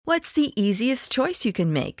What's the easiest choice you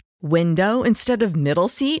can make? Window instead of middle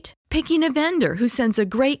seat? Picking a vendor who sends a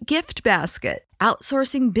great gift basket?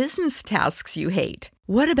 Outsourcing business tasks you hate?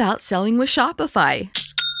 What about selling with Shopify?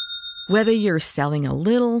 Whether you're selling a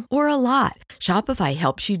little or a lot, Shopify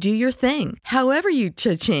helps you do your thing, however you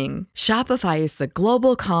cha-ching. Shopify is the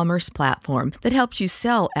global commerce platform that helps you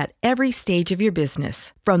sell at every stage of your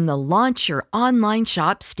business. From the launch your online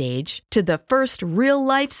shop stage to the first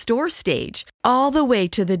real-life store stage, all the way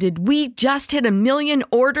to the did we just hit a million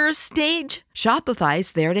orders stage.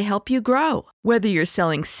 Shopify's there to help you grow. Whether you're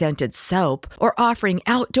selling scented soap or offering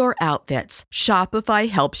outdoor outfits, Shopify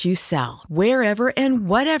helps you sell. Wherever and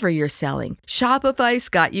whatever you're selling, Shopify's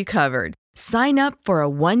got you covered. Sign up for a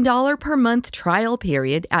 $1 per month trial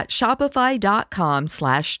period at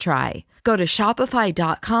shopify.com/try. Go to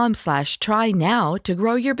shopify.com/try now to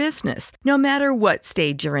grow your business, no matter what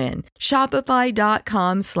stage you're in.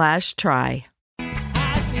 Shopify.com/try.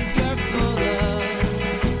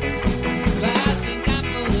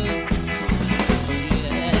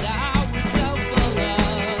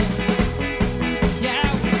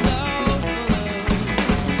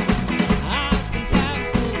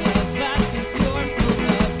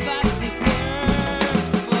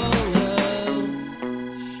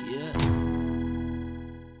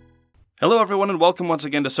 Hello, everyone, and welcome once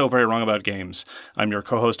again to So Very Wrong About Games. I'm your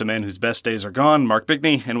co-host, a man whose best days are gone, Mark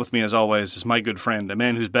Bigney, and with me, as always, is my good friend, a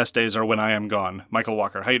man whose best days are when I am gone, Michael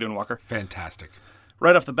Walker. How you doing, Walker? Fantastic.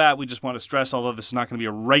 Right off the bat, we just want to stress, although this is not going to be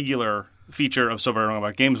a regular feature of So Very Wrong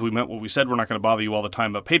About Games, we meant what we said. We're not going to bother you all the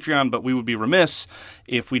time about Patreon, but we would be remiss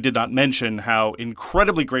if we did not mention how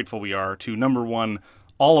incredibly grateful we are to, number one,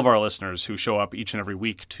 all of our listeners who show up each and every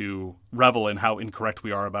week to revel in how incorrect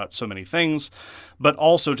we are about so many things, but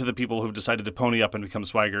also to the people who've decided to pony up and become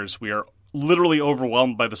swaggers. We are literally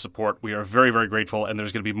overwhelmed by the support. We are very, very grateful, and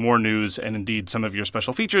there's going to be more news, and indeed some of your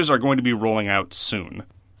special features are going to be rolling out soon.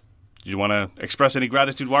 Do you want to express any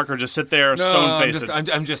gratitude, Walker, or just sit there stone-faced?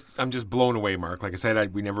 I'm just blown away, Mark. Like I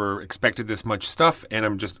said, we never expected this much stuff, and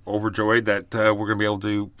I'm just overjoyed that we're going to be able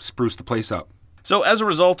to spruce the place up. So as a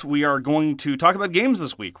result, we are going to talk about games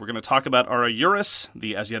this week. We're going to talk about our Eurus,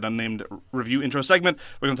 the as yet unnamed review intro segment.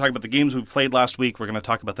 We're going to talk about the games we played last week. We're going to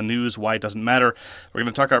talk about the news, why it doesn't matter. We're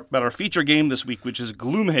going to talk about our feature game this week, which is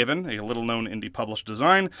Gloomhaven, a little-known indie published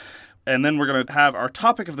design. And then we're going to have our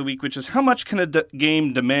topic of the week, which is how much can a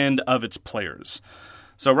game demand of its players?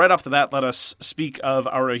 So right off the bat, let us speak of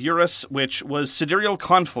our Eurus, which was Sidereal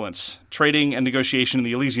Confluence, trading and negotiation in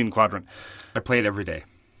the Elysian Quadrant. I play it every day.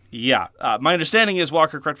 Yeah. My understanding is,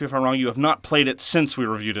 Walker, correct me if I'm wrong, you have not played it since we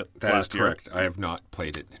reviewed it last year. That is correct. I have not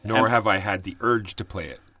played it, nor have I had the urge to play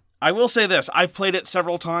it. I will say this. I've played it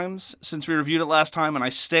several times since we reviewed it last time, and I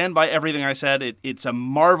stand by everything I said. It's a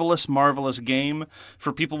marvelous, marvelous game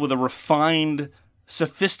for people with a refined,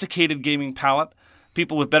 sophisticated gaming palate,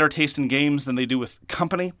 people with better taste in games than they do with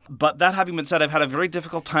company. But that having been said, I've had a very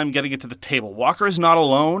difficult time getting it to the table. Walker is not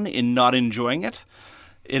alone in not enjoying it.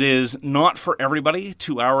 It is not for everybody.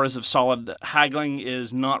 2 hours of solid haggling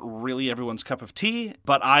is not really everyone's cup of tea,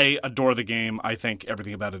 but I adore the game. I think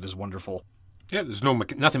everything about it is wonderful. Yeah, there's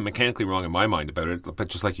nothing mechanically wrong in my mind about it, but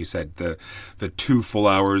just like you said, the 2 full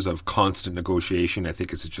hours of constant negotiation, I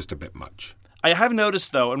think is just a bit much. I have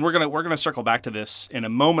noticed, though, and we're gonna circle back to this in a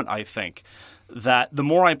moment, I think, that the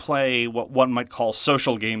more I play what one might call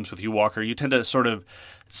social games with you, Walker, you tend to sort of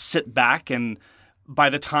sit back, and by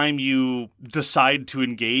the time you decide to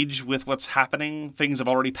engage with what's happening, things have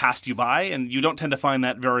already passed you by, and you don't tend to find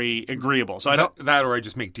that very agreeable. So that or I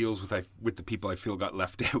just make deals with the people I feel got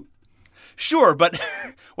left out. Sure, but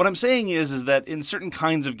what I'm saying is that in certain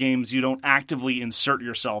kinds of games, you don't actively insert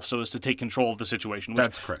yourself so as to take control of the situation.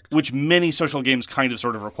 That's correct. Which many social games kind of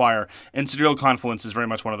sort of require, and Sidereal Confluence is very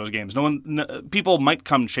much one of those games. People might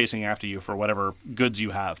come chasing after you for whatever goods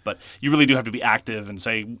you have, but you really do have to be active and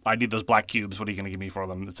say, I need those black cubes, what are you going to give me for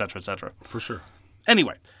them, et cetera, et cetera. For sure.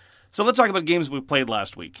 Anyway, so let's talk about games we played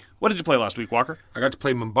last week. What did you play last week, Walker? I got to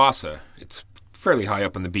play Mombasa. It's fairly high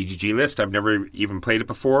up on the BGG list. I've never even played it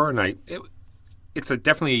before, and it's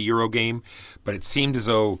definitely a Euro game, but it seemed as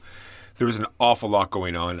though there was an awful lot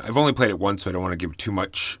going on. I've only played it once, so I don't want to give too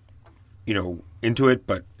much, into it,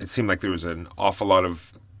 but it seemed like there was an awful lot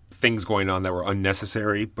of things going on that were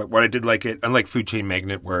unnecessary. But what I did like it, unlike Food Chain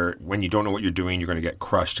Magnate, where when you don't know what you're doing, you're going to get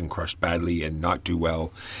crushed and crushed badly and not do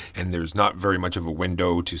well, and there's not very much of a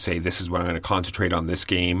window to say, this is when I'm going to concentrate on this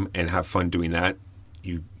game and have fun doing that.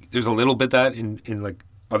 There's a little bit that in like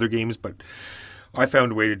other games, but I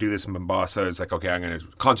found a way to do this in Mombasa. It's like, okay, I'm going to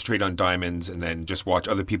concentrate on diamonds and then just watch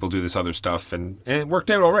other people do this other stuff. And it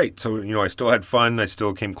worked out all right. So, I still had fun. I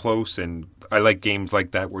still came close. And I like games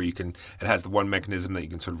like that where it has the one mechanism that you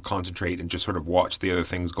can sort of concentrate and just sort of watch the other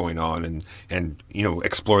things going on and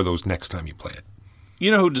explore those next time you play it.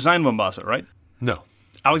 You know who designed Mombasa, right? No.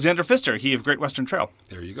 Alexander Pfister, he of Great Western Trail.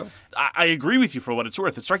 There you go. I agree with you for what it's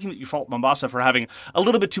worth. It's striking that you fault Mombasa for having a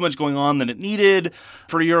little bit too much going on than it needed,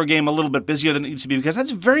 for a Eurogame a little bit busier than it needs to be, because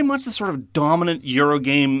that's very much the sort of dominant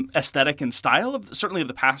Eurogame aesthetic and style, certainly of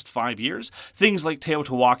the past 5 years. Things like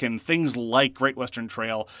Teotihuacan, things like Great Western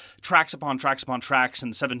Trail, tracks upon tracks upon tracks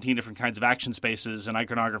and 17 different kinds of action spaces and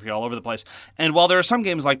iconography all over the place. And while there are some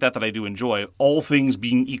games like that I do enjoy, all things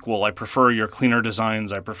being equal, I prefer your cleaner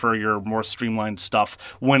designs, I prefer your more streamlined stuff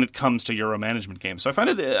when it comes to Euro management games. So I find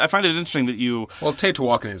it interesting that you... Well,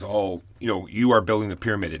 Teotihuacan is all, you are building the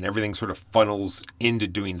pyramid and everything sort of funnels into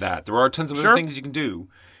doing that. There are tons of other things you can do.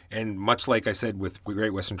 And much like I said with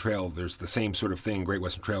Great Western Trail, there's the same sort of thing in Great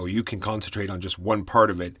Western Trail. You can concentrate on just one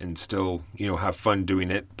part of it and still, have fun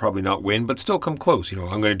doing it. Probably not win, but still come close. I'm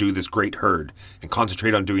going to do this great herd and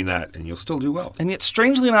concentrate on doing that, and you'll still do well. And yet,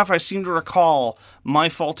 strangely enough, I seem to recall my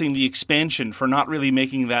faulting the expansion for not really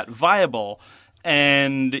making that viable,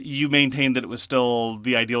 and you maintained that it was still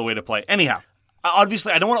the ideal way to play. Anyhow,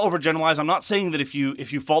 obviously, I don't want to overgeneralize. I'm not saying that if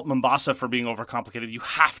you fault Mombasa for being overcomplicated, you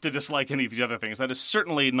have to dislike any of these other things. That is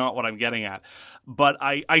certainly not what I'm getting at. But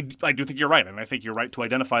I do think you're right, and I think you're right to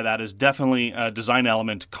identify that as definitely a design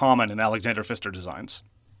element common in Alexander Pfister designs.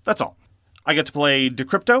 That's all. I get to play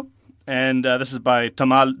Decrypto, and this is by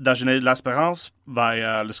Thomas Dagenet L'Espérance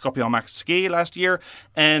by Le Scorpion Masqué last year.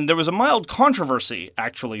 And there was a mild controversy,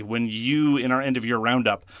 actually, when you, in our end-of-year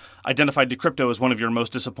roundup, identified Decrypto as one of your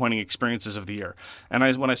most disappointing experiences of the year. And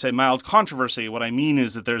when I say mild controversy, what I mean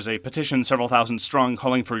is that there's a petition several thousand strong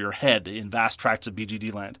calling for your head in vast tracts of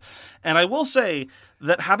BGD land. And I will say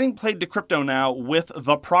that having played Decrypto now with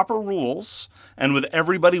the proper rules and with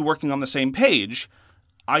everybody working on the same page,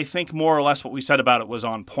 I think more or less what we said about it was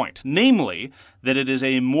on point. Namely, that it is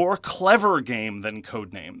a more clever game than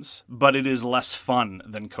Codenames, but it is less fun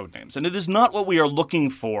than Codenames. And it is not what we are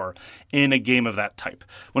looking for in a game of that type.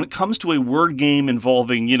 When it comes to a word game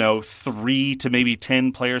involving, 3 to maybe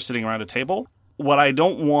 10 players sitting around a table, what I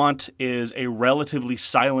don't want is a relatively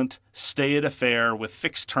silent, staid affair with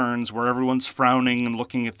fixed turns where everyone's frowning and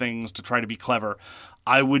looking at things to try to be clever.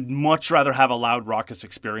 I would much rather have a loud, raucous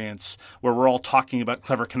experience where we're all talking about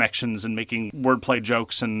clever connections and making wordplay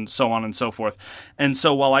jokes and so on and so forth. And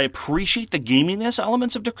so while I appreciate the gaminess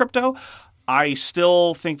elements of Decrypto, I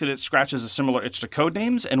still think that it scratches a similar itch to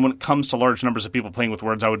Codenames, and when it comes to large numbers of people playing with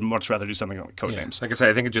words, I would much rather do something like Codenames. Yeah. Like I said,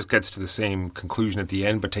 I think it just gets to the same conclusion at the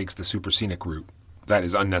end, but takes the super scenic route. That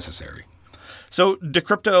is unnecessary. So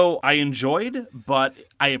Decrypto I enjoyed, but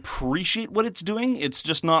I appreciate what it's doing. It's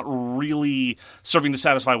just not really serving to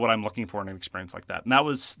satisfy what I'm looking for in an experience like that.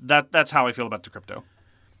 And that's how I feel about Decrypto.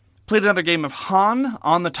 Played another game of Han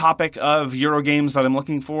on the topic of Euro games that I'm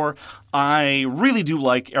looking for. I really do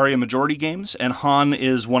like area majority games, and Han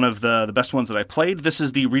is one of the best ones that I played. This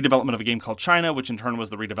is the redevelopment of a game called China, which in turn was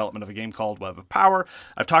the redevelopment of a game called Web of Power.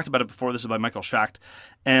 I've talked about it before. This is by Michael Schacht.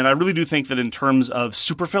 And I really do think that in terms of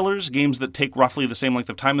super fillers, games that take roughly the same length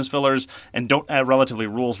of time as fillers and don't add relatively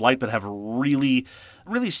rules light but have really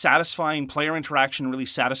satisfying player interaction, really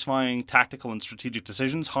satisfying tactical and strategic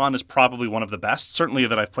decisions, Han is probably one of the best, certainly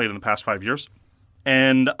that I've played in the past 5 years.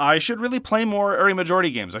 And I should really play more area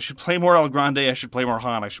majority games. I should play more El Grande. I should play more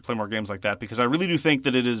Han. I should play more games like that because I really do think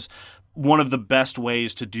that it is one of the best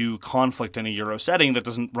ways to do conflict in a Euro setting that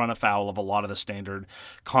doesn't run afoul of a lot of the standard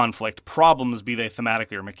conflict problems, be they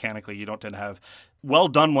thematically or mechanically. You don't tend to have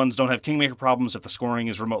well-done ones don't have kingmaker problems if the scoring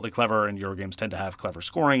is remotely clever, and Euro games tend to have clever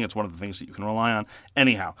scoring. It's one of the things that you can rely on.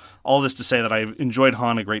 Anyhow, all this to say that I've enjoyed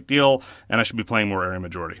Han a great deal, and I should be playing more area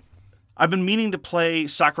majority. I've been meaning to play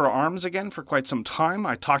Sakura Arms again for quite some time.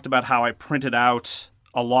 I talked about how I printed out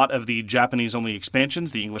a lot of the Japanese-only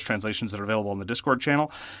expansions, the English translations that are available on the Discord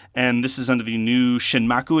channel, and this is under the new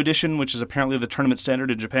Shinmaku edition, which is apparently the tournament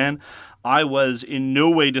standard in Japan. I was in no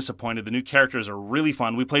way disappointed. The new characters are really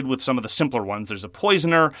fun. We played with some of the simpler ones. There's a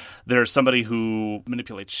poisoner. There's somebody who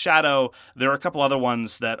manipulates shadow. There are a couple other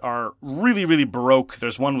ones that are really, really baroque.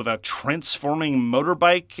 There's one with a transforming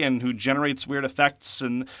motorbike and who generates weird effects,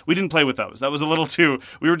 and we didn't play with those. That was a little too...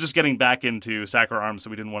 We were just getting back into Sakura Arms, so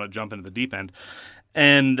we didn't want to jump into the deep end.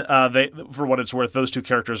 And for what it's worth, those two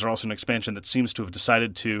characters are also an expansion that seems to have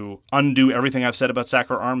decided to undo everything I've said about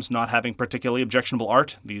Sakura Arms not having particularly objectionable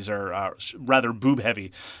art. These are rather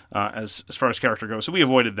boob-heavy as far as character goes, so we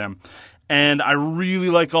avoided them. And I really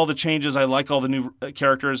like all the changes. I like all the new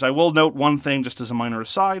characters. I will note one thing just as a minor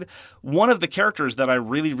aside. One of the characters that I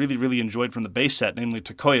really, really, really enjoyed from the base set, namely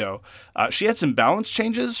Tokoyo, she had some balance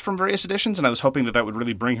changes from various editions, and I was hoping that that would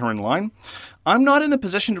really bring her in line. I'm not in a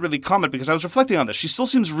position to really comment because I was reflecting on this. She still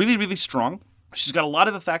seems really, really strong. She's got a lot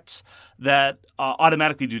of effects that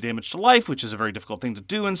automatically do damage to life, which is a very difficult thing to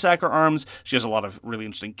do in Sakura Arms. She has a lot of really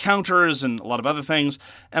interesting counters and a lot of other things.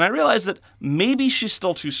 And I realized that maybe she's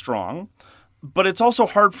still too strong, but it's also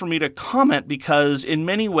hard for me to comment because in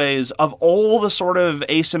many ways, of all the sort of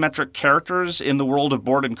asymmetric characters in the world of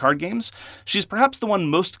board and card games, she's perhaps the one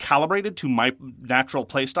most calibrated to my natural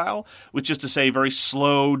playstyle, which is to say very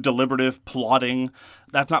slow, deliberative, plodding.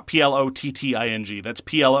 That's not Plotting, that's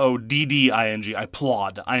Plodding. I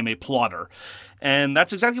plod. I am a plodder. And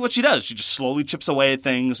that's exactly what she does. She just slowly chips away at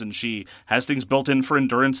things, and she has things built in for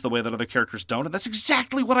endurance the way that other characters don't. And that's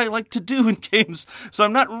exactly what I like to do in games. So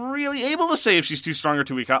I'm not really able to say if she's too strong or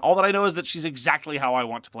too weak. All that I know is that she's exactly how I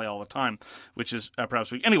want to play all the time, which is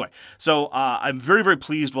perhaps weak. Anyway, so I'm very, very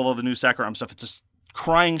pleased with all the new Sakura Arms stuff. It's just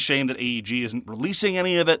crying shame that AEG isn't releasing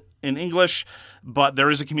any of it in English, but there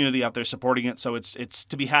is a community out there supporting it, so it's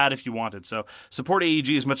to be had if you want it. So support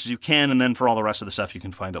AEG as much as you can, and then for all the rest of the stuff, you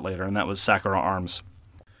can find it later. And that was Sakura Arms.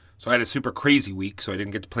 So I had a super crazy week, so I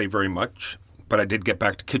didn't get to play very much, but I did get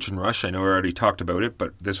back to Kitchen Rush. I know I already talked about it,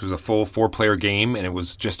 but this was a full 4-player game, and it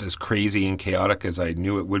was just as crazy and chaotic as I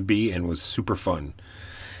knew it would be, and was super fun.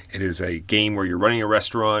 It is a game where you're running a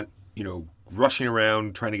restaurant, rushing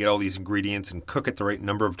around trying to get all these ingredients and cook it the right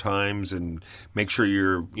number of times and make sure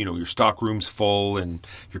your stock room's full and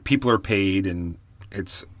your people are paid, and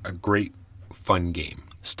it's a great fun game.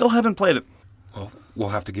 Still haven't played it. Well, we'll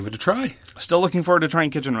have to give it a try. Still looking forward to trying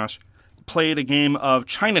Kitchen Rush. Played a game of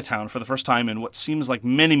Chinatown for the first time in what seems like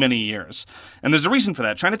many, many years. And there's a reason for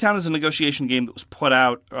that. Chinatown is a negotiation game that was put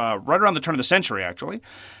out right around the turn of the century, actually.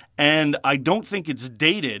 And I don't think it's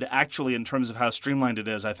dated, actually, in terms of how streamlined it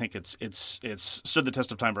is. I think it's stood the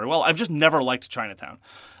test of time very well. I've just never liked Chinatown.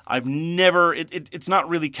 It's not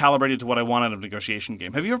really calibrated to what I want out of a negotiation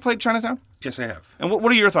game. Have you ever played Chinatown? Yes, I have. And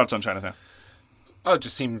what are your thoughts on Chinatown? Oh, it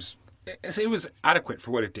just seems... It was adequate for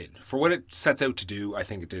what it did. For what it sets out to do, I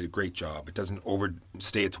think it did a great job. It doesn't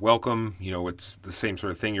overstay its welcome. It's the same sort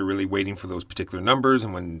of thing. You're really waiting for those particular numbers,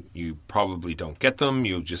 and when you probably don't get them,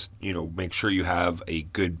 you'll just, make sure you have a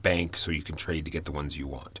good bank so you can trade to get the ones you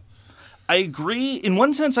want. I agree. In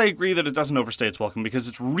one sense, I agree that it doesn't overstay its welcome because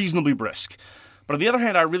it's reasonably brisk. But on the other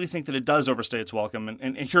hand, I really think that it does overstay its welcome,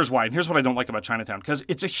 and here's why. And here's what I don't like about Chinatown, because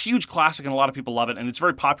it's a huge classic and a lot of people love it, and it's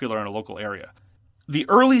very popular in a local area. The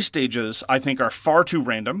early stages, I think, are far too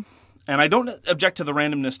random, and I don't object to the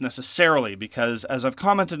randomness necessarily because, as I've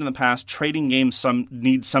commented in the past, trading games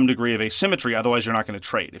need some degree of asymmetry, otherwise you're not going to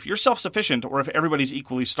trade. If you're self-sufficient or if everybody's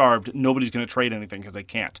equally starved, nobody's going to trade anything because they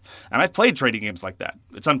can't. And I've played trading games like that.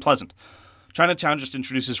 It's unpleasant. Chinatown just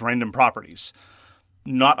introduces random properties,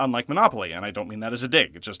 not unlike Monopoly, and I don't mean that as a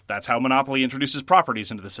dig. It's just that's how Monopoly introduces properties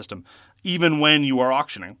into the system, even when you are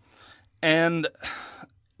auctioning. And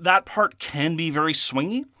that part can be very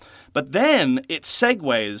swingy, but then it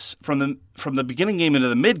segues from the beginning game into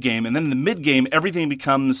the mid game, and then in the mid game everything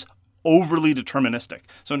becomes overly deterministic.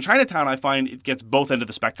 So in Chinatown, I find it gets both ends of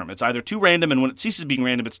the spectrum. It's either too random, and when it ceases being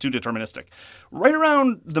random, it's too deterministic. Right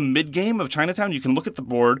around the mid game of Chinatown, you can look at the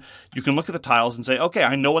board, you can look at the tiles, and say, okay,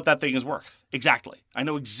 I know what that thing is worth. Exactly. I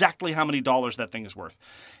know exactly how many dollars that thing is worth.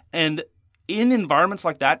 And in environments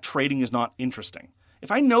like that, trading is not interesting. If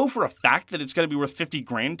I know for a fact that it's going to be worth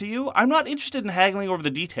 $50,000 to you, I'm not interested in haggling over the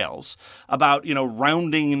details about,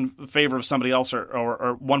 rounding in favor of somebody else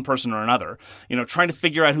or one person or another. Trying to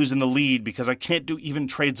figure out who's in the lead because I can't do even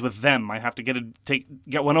trades with them. I have to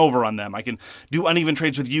get one over on them. I can do uneven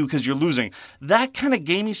trades with you because you're losing. That kind of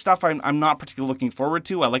gamey stuff I'm not particularly looking forward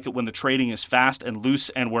to. I like it when the trading is fast and loose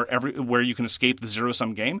and where you can escape the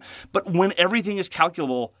zero-sum game. But when everything is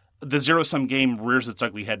calculable, the zero-sum game rears its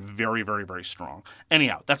ugly head very, very, very strong.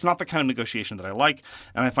 Anyhow, that's not the kind of negotiation that I like,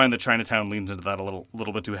 and I find that Chinatown leans into that a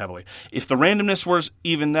little bit too heavily. If the randomness was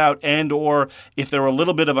evened out and or if there were a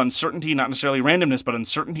little bit of uncertainty, not necessarily randomness, but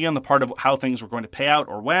uncertainty on the part of how things were going to pay out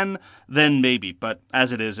or when, then maybe. But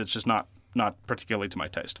as it is, it's just not particularly to my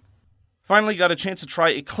taste. Finally, got a chance to try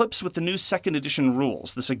Eclipse with the new 2nd edition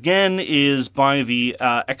rules. This, again, is by the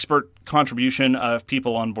expert contribution of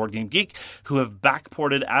people on Board Game Geek who have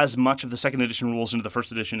backported as much of the 2nd edition rules into the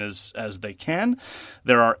 1st edition as they can.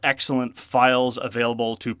 There are excellent files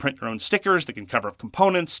available to print your own stickers that can cover up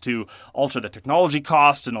components, to alter the technology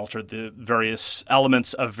costs and alter the various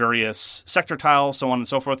elements of various sector tiles, so on and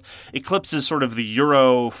so forth. Eclipse is sort of the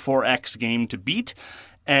Euro 4X game to beat.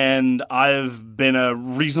 and I've been a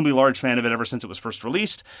reasonably large fan of it ever since it was first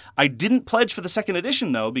released. I didn't pledge for the second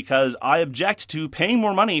edition, though, because I object to paying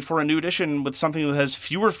more money for a new edition with something that has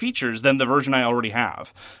fewer features than the version I already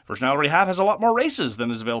have. The version I already have has a lot more races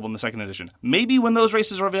than is available in the second edition. Maybe when those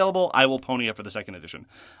races are available, I will pony up for the second edition.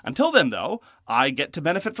 Until then, though, I get to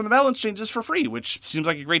benefit from the balance changes for free, which seems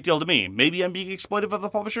like a great deal to me. Maybe I'm being exploitive of the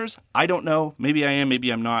publishers. I don't know. Maybe I am.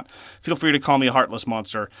 Maybe I'm not. Feel free to call me a heartless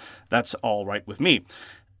monster. That's all right with me.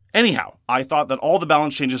 Anyhow, I thought that all the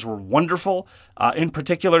balance changes were wonderful. In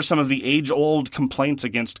particular, some of the age-old complaints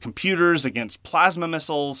against computers, against plasma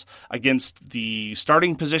missiles, against the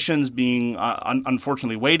starting positions being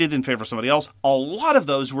unfortunately weighted in favor of somebody else. A lot of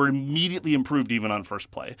those were immediately improved even on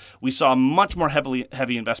first play. We saw much more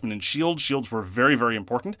heavy investment in shields. Shields were very, very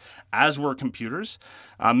important, as were computers.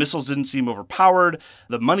 Missiles didn't seem overpowered.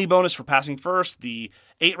 The money bonus for passing first, the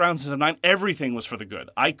 8 rounds instead of 9, everything was for the good.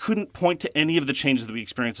 I couldn't point to any of the changes that we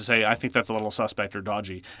experienced to say, I think that's a little suspect or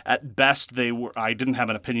dodgy. At best, I didn't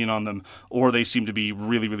have an opinion on them, or they seemed to be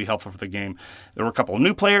really, really helpful for the game. There were a couple of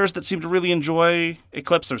new players that seemed to really enjoy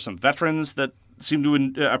Eclipse. There's some veterans that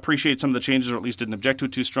seemed to appreciate some of the changes, or at least didn't object to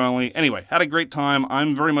it too strongly. Anyway, had a great time.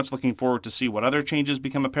 I'm very much looking forward to see what other changes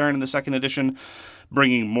become apparent in the second edition,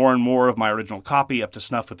 bringing more and more of my original copy up to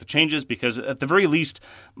snuff with the changes, because at the very least,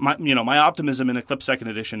 my optimism in Eclipse second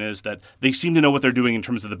edition is that they seem to know what they're doing in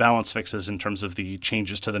terms of the balance fixes, in terms of the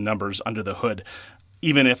changes to the numbers under the hood.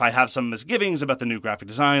 Even if I have some misgivings about the new graphic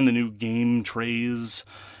design, the new game trays,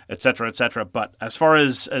 etc., etc. But as far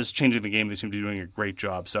as changing the game, they seem to be doing a great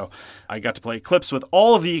job. So I got to play Eclipse with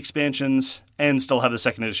all of the expansions and still have the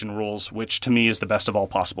second edition rules, which to me is the best of all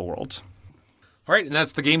possible worlds. All right, and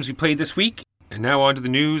that's the games we played this week. And now on to the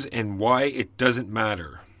news and why it doesn't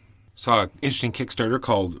matter. Saw an interesting Kickstarter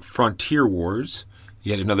called Frontier Wars.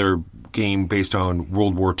 Yet another game based on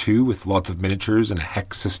World War II with lots of miniatures and a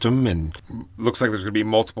hex system, and looks like there's going to be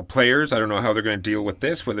multiple players. I don't know how they're going to deal with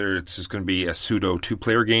this, whether it's just going to be a pseudo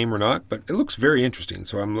 2-player game or not, but it looks very interesting,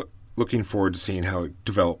 so I'm looking forward to seeing how it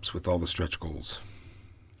develops with all the stretch goals.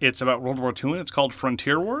 It's about World War II and it's called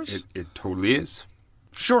Frontier Wars? It totally is.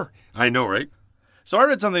 Sure. I know, right? So I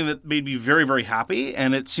read something that made me very, very happy,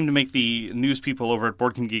 and it seemed to make the news people over at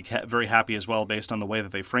Board Game Geek very happy as well, based on the way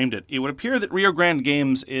that they framed it. It would appear that Rio Grande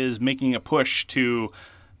Games is making a push to,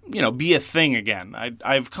 be a thing again.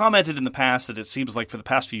 I've commented in the past that it seems like for the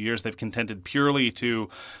past few years they've contended purely to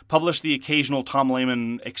publish the occasional Tom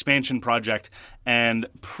Lehman expansion project and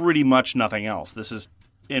pretty much nothing else. This is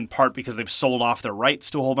in part because they've sold off their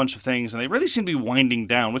rights to a whole bunch of things, and they really seem to be winding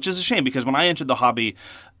down, which is a shame, because when I entered the hobby,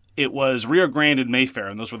 it was Rio Grande and Mayfair,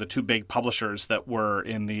 and those were the two big publishers that were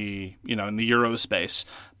in the Euro space.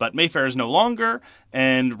 But Mayfair is no longer,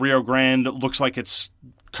 and Rio Grande looks like it's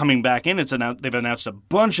coming back in. They've announced a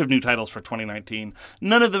bunch of new titles for 2019.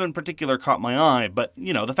 None of them in particular caught my eye, but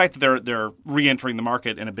the fact that they're re-entering the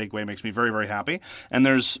market in a big way makes me very, very happy. And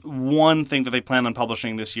there's one thing that they plan on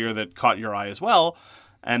publishing this year that caught your eye as well,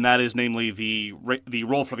 and that is namely the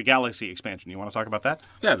Roll for the Galaxy expansion. You want to talk about that?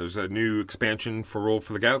 Yeah, there's a new expansion for Roll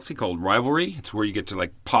for the Galaxy called Rivalry. It's where you get to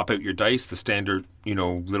pop out your dice, the standard,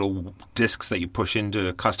 little discs that you push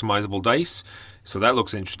into customizable dice. So that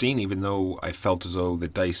looks interesting, even though I felt as though the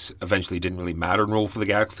dice eventually didn't really matter in Roll for the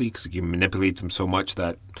Galaxy, because you can manipulate them so much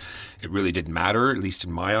that it really didn't matter, at least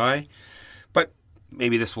in my eye. But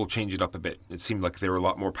maybe this will change it up a bit. It seemed like there were a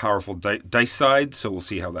lot more powerful dice sides, so we'll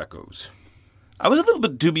see how that goes. I was a little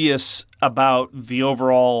bit dubious about the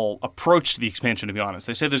overall approach to the expansion, to be honest.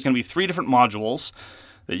 They say there's going to be 3 different modules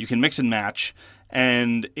that you can mix and match,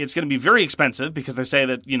 and it's going to be very expensive because they say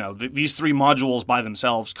that, these 3 modules by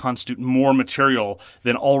themselves constitute more material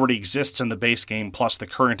than already exists in the base game plus the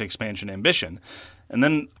current expansion Ambition. And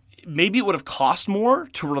then maybe it would have cost more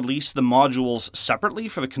to release the modules separately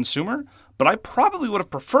for the consumer, but I probably would have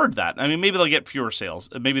preferred that. I mean, maybe they'll get fewer sales.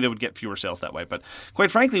 Maybe they would get fewer sales that way. But quite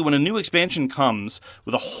frankly, when a new expansion comes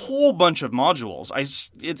with a whole bunch of modules,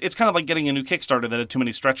 it's kind of like getting a new Kickstarter that had too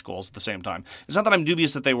many stretch goals at the same time. It's not that I'm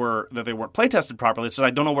dubious that they weren't play-tested properly. It's that I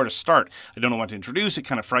don't know where to start. I don't know what to introduce. It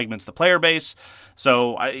kind of fragments the player base.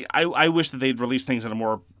 So I wish that they'd release things in a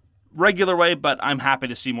more regular way, but I'm happy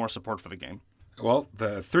to see more support for the game. Well,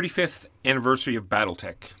 the 35th anniversary of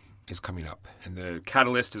BattleTech is coming up, and the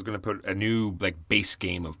Catalyst is going to put a new base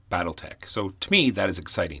game of BattleTech. So to me, that is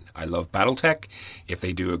exciting. I love BattleTech. If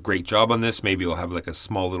they do a great job on this, maybe we'll have a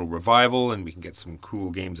small little revival, and we can get some cool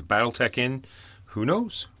games of BattleTech in. Who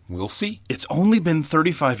knows? We'll see. It's only been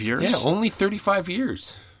 35 years. Yeah, only 35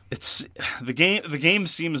 years. It's the game. The game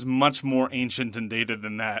seems much more ancient and dated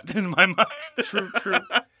than that in my mind. True.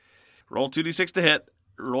 Roll 2d6 to hit.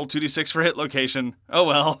 Roll 2d6 for hit location. Oh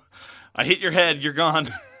well. I hit your head. You're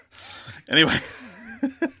gone. Anyway.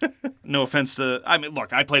 No offense to... I mean,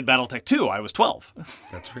 look, I played BattleTech 2. I was 12.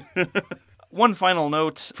 That's right. One final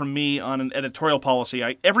note from me on an editorial policy.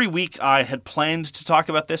 Every week I had planned to talk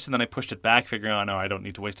about this, and then I pushed it back, figuring, oh, no, I don't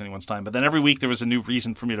need to waste anyone's time. But then every week there was a new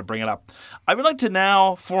reason for me to bring it up. I would like to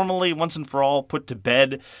now formally, once and for all, put to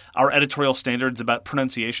bed our editorial standards about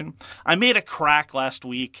pronunciation. I made a crack last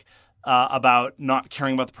week about not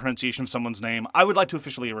caring about the pronunciation of someone's name. I would like to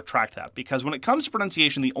officially retract that, because when it comes to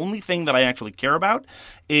pronunciation, the only thing that I actually care about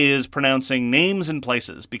is pronouncing names and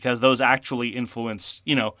places, because those actually influence,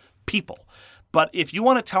 people. But if you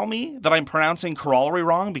want to tell me that I'm pronouncing corollary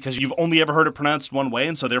wrong because you've only ever heard it pronounced one way,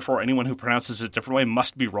 and so therefore anyone who pronounces it a different way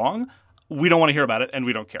must be wrong, we don't want to hear about it, and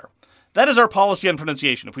we don't care. That is our policy on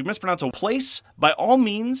pronunciation. If we mispronounce a place, by all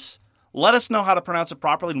means, let us know how to pronounce it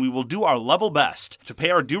properly, and we will do our level best to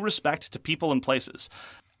pay our due respect to people and places.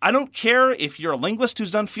 I don't care if you're a linguist who's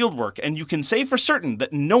done field work and you can say for certain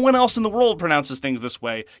that no one else in the world pronounces things this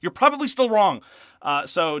way. You're probably still wrong.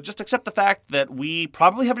 So just accept the fact that we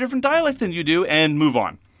probably have a different dialect than you do and move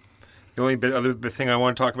on. The only other thing I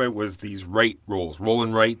want to talk about was these right rolls. Roll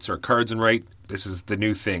and rights or cards and right. This is the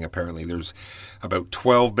new thing, apparently. There's about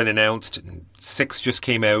 12 been announced, and 6 just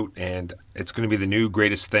came out, and it's going to be the new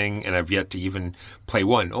greatest thing, and I've yet to even play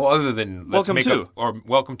one. Oh, other than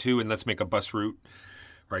Welcome to, and let's make a bus route.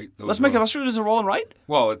 Right? Let's make a bus route as a roll and write?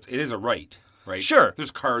 Well, it is a right, right? Sure.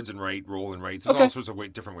 There's cards and right, roll and right. There's all sorts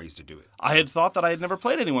of different ways to do it. I had thought that I had never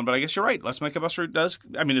played anyone, but I guess you're right. Let's make a bus route does.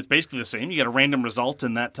 I mean, it's basically the same. You get a random result,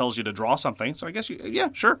 and that tells you to draw something. So I guess, yeah,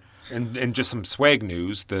 sure. And just some swag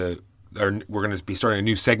news. We're going to be starting a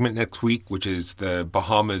new segment next week, which is the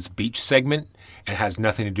Bahamas Beach segment. It has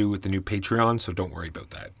nothing to do with the new Patreon, so don't worry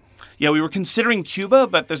about that. Yeah, we were considering Cuba,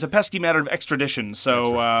 but there's a pesky matter of extradition.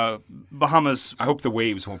 So right. Bahamas. I hope the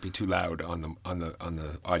waves won't be too loud on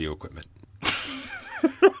the audio equipment.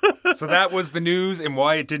 So that was the news and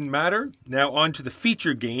why it didn't matter. Now on to the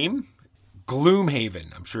feature game,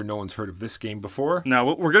 Gloomhaven. I'm sure no one's heard of this game before. No,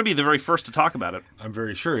 we're going to be the very first to talk about it. I'm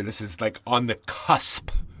very sure. This is like on the cusp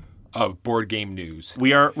of board game news.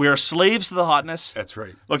 We are slaves to the hotness. That's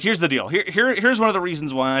right. Look, here's the deal. Here's one of the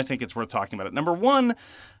reasons why I think it's worth talking about it. Number one,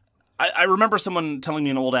 I remember someone telling me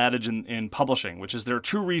an old adage in publishing, which is there are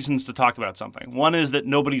 2 reasons to talk about something. One is that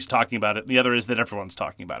nobody's talking about it. The other is that everyone's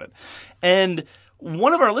talking about it. And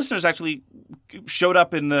one of our listeners actually showed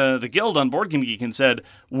up in the guild on Board Game Geek and said,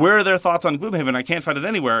 where are their thoughts on Gloomhaven? I can't find it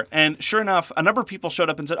anywhere. And sure enough, a number of people showed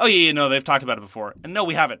up and said, oh, yeah, no, they've talked about it before. And no,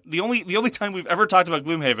 we haven't. The only time we've ever talked about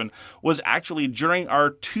Gloomhaven was actually during our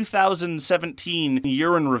 2017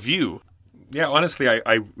 year in review. Yeah, honestly,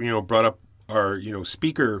 I brought up our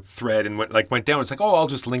speaker thread and went down. It's like, oh, I'll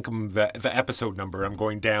just link them the episode number. I'm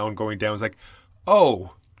going down. It's like,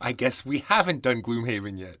 oh, I guess we haven't done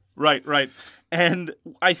Gloomhaven yet. Right. And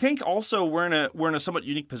I think also we're in a somewhat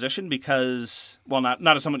unique position because, well,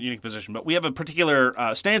 not a somewhat unique position, but we have a particular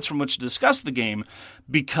stance from which to discuss the game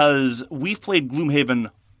because we've played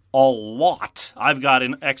Gloomhaven a lot. I've got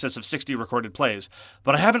in excess of 60 recorded plays,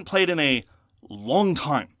 but I haven't played in a long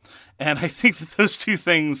time. And I think that those 2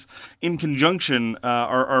 things in conjunction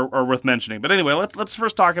are worth mentioning. But anyway, let's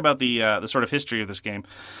first talk about the sort of history of this game,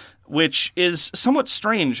 which is somewhat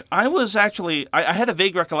strange. I had a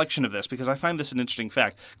vague recollection of this because I find this an interesting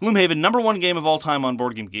fact. Gloomhaven, number 1 game of all time on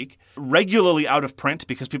Board Game Geek, regularly out of print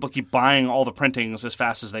because people keep buying all the printings as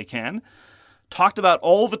fast as they can. Talked about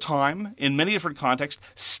all the time in many different contexts,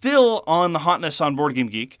 still on the hotness on Board Game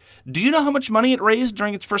Geek. Do you know how much money it raised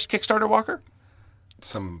during its first Kickstarter, Walker?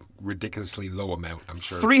 Some ridiculously low amount, I'm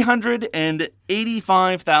sure.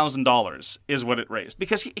 $385,000 is what it raised.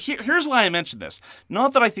 Because here's why I mentioned this.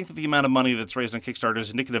 Not that I think that the amount of money that's raised on Kickstarter is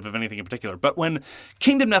indicative of anything in particular, but when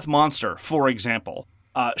Kingdom Death Monster, for example,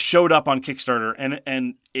 showed up on Kickstarter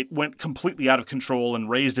and it went completely out of control and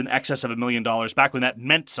raised in excess of $1 million back when that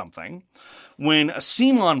meant something. When a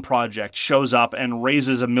CMON project shows up and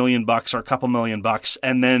raises $1 million or a couple $1 million,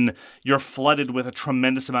 and then you're flooded with a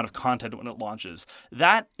tremendous amount of content when it launches,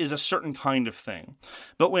 that is a certain kind of thing.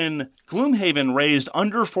 But when Gloomhaven raised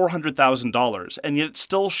under $400,000 and yet it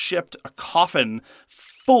still shipped a coffin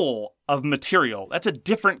full of material, that's a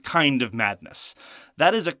different kind of madness.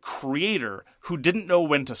 That is a creator who didn't know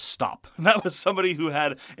when to stop. That was somebody who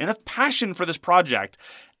had enough passion for this project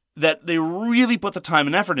that they really put the time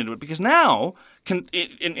and effort into it. Because now,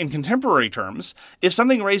 in contemporary terms, if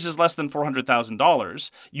something raises less than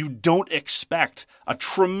 $400,000, you don't expect a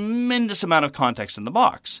tremendous amount of context in the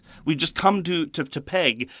box. We just come to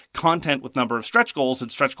peg content with number of stretch goals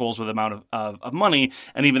and stretch goals with amount of money,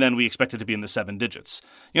 and even then we expect it to be in the 7 digits.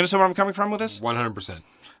 You understand where I'm coming from with this? 100%.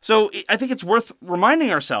 So I think it's worth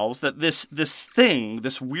reminding ourselves that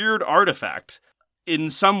this weird artifact, in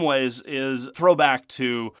some ways is throwback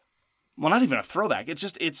to, well, not even a throwback.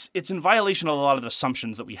 It's in violation of a lot of the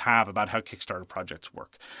assumptions that we have about how Kickstarter projects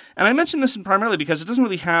work. And I mention this primarily because it doesn't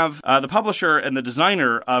really have the publisher and the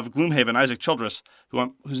designer of Gloomhaven, Isaac Childress,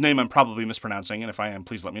 whose name I'm probably mispronouncing, and if I am,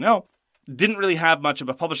 please let me know, didn't really have much of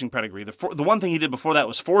a publishing pedigree. The one thing he did before that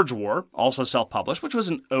was Forge War, also self-published, which was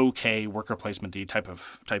an okay worker placement-y type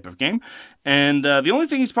of game. And the only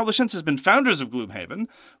thing he's published since has been Founders of Gloomhaven,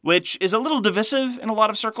 which is a little divisive in a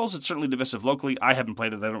lot of circles. It's certainly divisive locally. I haven't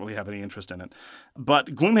played it. I don't really have any interest in it.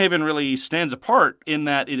 But Gloomhaven really stands apart in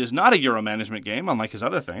that it is not a Euro management game, unlike his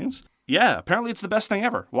other things. Yeah, apparently it's the best thing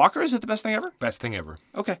ever. Walker, is it the best thing ever? Best thing ever.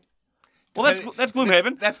 Okay. Well, that's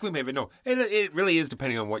Gloomhaven. That's Gloomhaven. No, it really is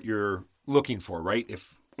depending on what you're looking for, right?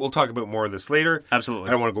 If we'll talk about more of this later. Absolutely.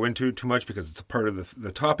 I don't want to go into it too much because it's a part of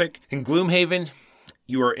the topic. In Gloomhaven,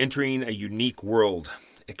 you are entering a unique world.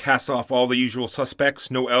 It casts off all the usual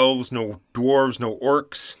suspects. No elves, no dwarves, no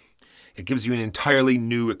orcs. It gives you an entirely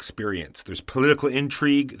new experience. There's political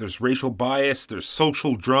intrigue. There's racial bias. There's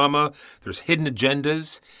social drama. There's hidden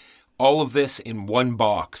agendas. All of this in one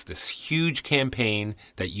box, this huge campaign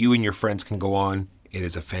that you and your friends can go on. It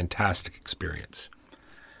is a fantastic experience.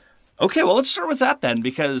 Okay, well, let's start with that then,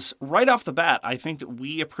 because right off the bat, I think that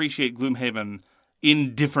we appreciate Gloomhaven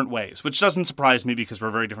in different ways, which doesn't surprise me because we're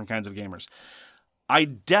very different kinds of gamers. I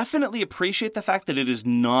definitely appreciate the fact that it is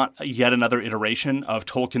not yet another iteration of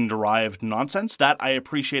Tolkien-derived nonsense. That I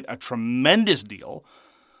appreciate a tremendous deal,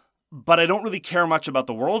 but I don't really care much about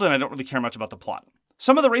the world, and I don't really care much about the plot.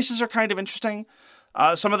 Some of the races are kind of interesting.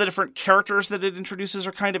 Some of the different characters that it introduces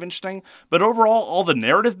are kind of interesting. But overall, all the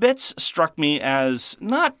narrative bits struck me as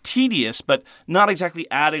not tedious, but not exactly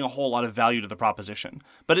adding a whole lot of value to the proposition.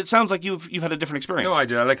 But it sounds like you've had a different experience. No, I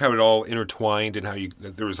did. I like how it all intertwined and how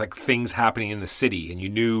there was like things happening in the city. And you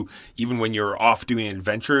knew even when you were off doing an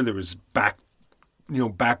adventure, there was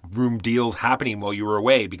backroom deals happening while you were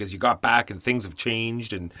away because you got back and things have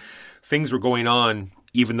changed and things were going on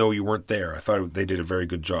even though you weren't there. I thought they did a very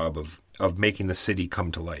good job of making the city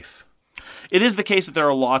come to life. It is the case that there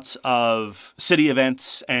are lots of city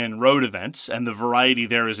events and road events, and the variety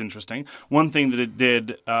there is interesting. One thing that it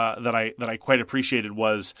did that I quite appreciated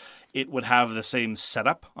was it would have the same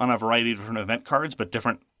setup on a variety of different event cards, but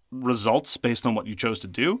different results based on what you chose to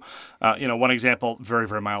do. One example, very,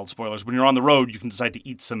 very mild spoilers. When you're on the road, you can decide to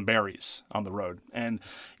eat some berries on the road. And,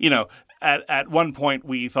 at one point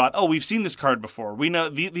we thought, oh, we've seen this card before. We know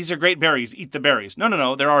these are great berries. Eat the berries.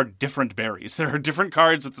 No. There are different berries. There are different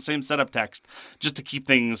cards with the same setup text just to keep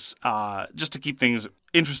things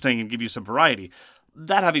interesting and give you some variety.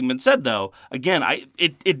 That having been said, though, again,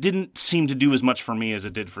 it didn't seem to do as much for me as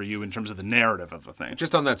it did for you in terms of the narrative of the thing.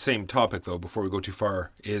 Just on that same topic, though, before we go too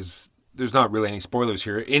far, there's not really any spoilers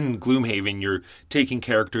here. In Gloomhaven, you're taking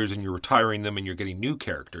characters and you're retiring them and you're getting new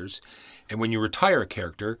characters. And when you retire a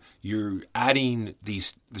character, you're adding the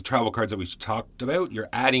travel cards that we talked about. You're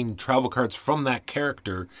adding travel cards from that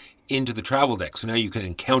character into the travel deck. So now you can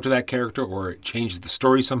encounter that character or it changes the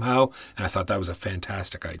story somehow. And I thought that was a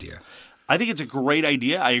fantastic idea. I think it's a great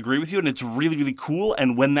idea. I agree with you, and it's really, really cool.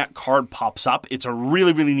 And when that card pops up, it's a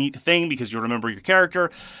really, really neat thing because you'll remember your character.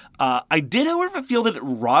 I did, however, feel that it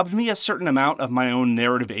robbed me a certain amount of my own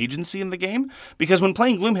narrative agency in the game because when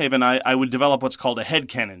playing Gloomhaven, I would develop what's called a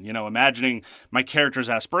headcanon, imagining my character's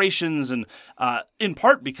aspirations, and in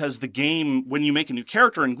part because the game, when you make a new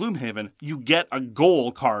character in Gloomhaven, you get a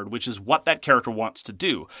goal card, which is what that character wants to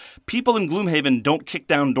do. People in Gloomhaven don't kick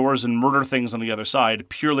down doors and murder things on the other side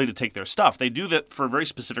purely to take their stuff. They do that for very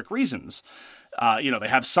specific reasons. They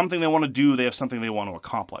have something they want to do. They have something they want to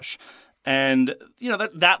accomplish. And,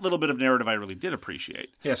 that little bit of narrative I really did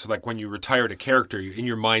appreciate. Yeah, so like when you retired a character, in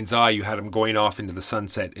your mind's eye, you had him going off into the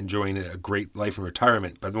sunset, enjoying a great life in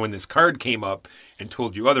retirement. But when this card came up and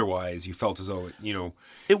told you otherwise, you felt as though,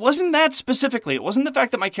 It wasn't that specifically. It wasn't the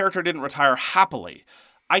fact that my character didn't retire happily.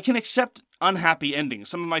 I can accept unhappy endings.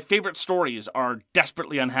 Some of my favorite stories are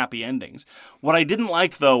desperately unhappy endings. What I didn't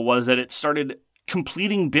like, though, was that it started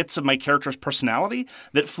completing bits of my character's personality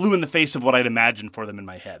that flew in the face of what I'd imagined for them in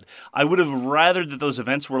my head. I would have rathered that those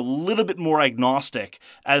events were a little bit more agnostic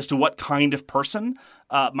as to what kind of person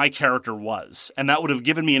my character was. And that would have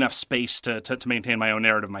given me enough space to maintain my own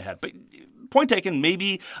narrative in my head. But point taken.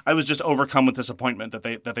 Maybe I was just overcome with disappointment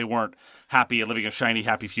that they weren't happy at living a shiny,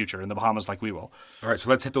 happy future in the Bahamas like we will. All right, so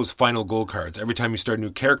let's hit those final goal cards. Every time you start a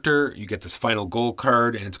new character, you get this final goal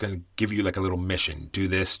card, and it's going to give you like a little mission. Do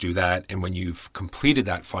this, do that, and when you've completed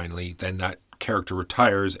that finally, then that character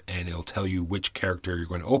retires, and it'll tell you which character you're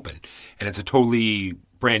going to open. And it's a totally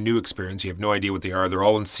brand new experience. You have no idea what they are. They're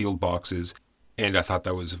all in sealed boxes. And I thought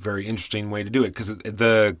that was a very interesting way to do it because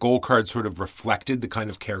the goal card sort of reflected the kind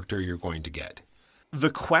of character you're going to get. The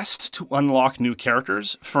quest to unlock new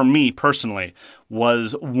characters, for me personally,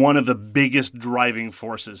 was one of the biggest driving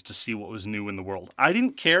forces to see what was new in the world. I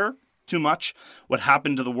didn't care too much what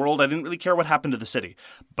happened to the world. I didn't really care what happened to the city,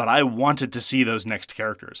 but I wanted to see those next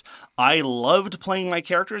characters. I loved playing my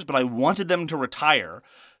characters, but I wanted them to retire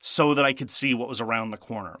so that I could see what was around the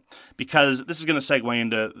corner. Because this is going to segue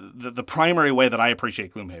into the primary way that I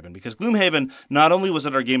appreciate Gloomhaven. Because Gloomhaven, not only was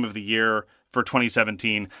it our game of the year for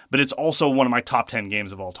 2017, but it's also one of my top 10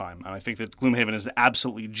 games of all time. And I think that Gloomhaven is an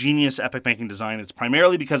absolutely genius epic-making design. It's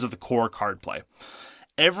primarily because of the core card play.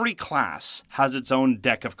 Every class has its own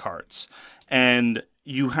deck of cards. And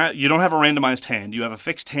you don't have a randomized hand. You have a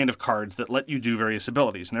fixed hand of cards that let you do various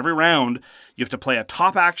abilities. And every round, you have to play a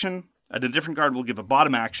top action, and a different card will give a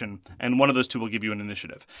bottom action, and one of those two will give you an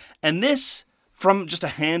initiative. And this, from just a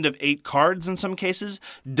hand of 8 cards in some cases,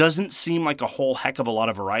 doesn't seem like a whole heck of a lot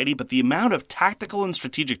of variety, but the amount of tactical and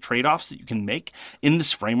strategic trade-offs that you can make in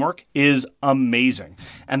this framework is amazing.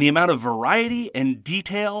 And the amount of variety and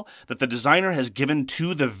detail that the designer has given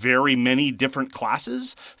to the very many different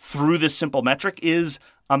classes through this simple metric is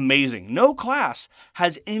amazing. No class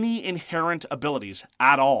has any inherent abilities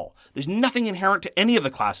at all. There's nothing inherent to any of the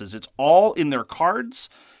classes. It's all in their cards.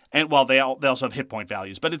 And well, they also have hit point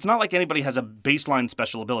values, but it's not like anybody has a baseline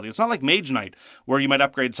special ability. It's not like Mage Knight, where you might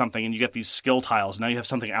upgrade something and you get these skill tiles. Now you have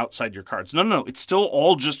something outside your cards. No. It's still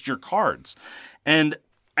all just your cards. And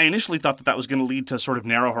I initially thought that was going to lead to sort of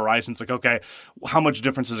narrow horizons. Like, okay, how much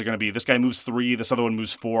difference is it going to be? This guy moves 3, this other one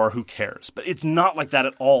moves 4. Who cares? But it's not like that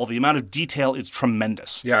at all. The amount of detail is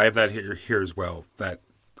tremendous. Yeah, I have that here as well, that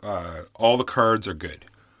all the cards are good.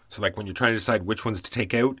 So like when you're trying to decide which ones to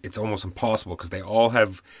take out, it's almost impossible because they all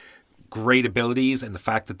have great abilities, and the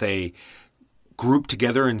fact that they group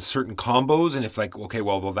together in certain combos, and if like, okay,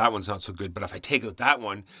 well that one's not so good, but if I take out that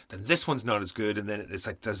one, then this one's not as good, and then it's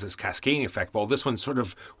like does this cascading effect. Well, this one sort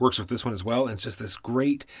of works with this one as well, and it's just this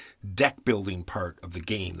great deck building part of the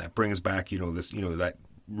game that brings back,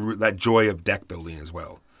 that joy of deck building as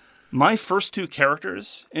well. My first 2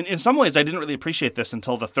 characters, in some ways I didn't really appreciate this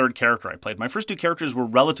until the third character I played. My first 2 characters were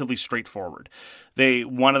relatively straightforward.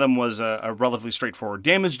 One of them was a relatively straightforward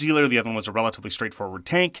damage dealer. The other one was a relatively straightforward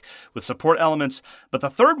tank with support elements. But the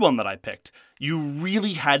third one that I picked, you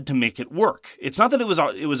really had to make it work. It's not that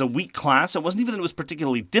it was a weak class. It wasn't even that it was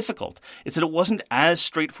particularly difficult. It's that it wasn't as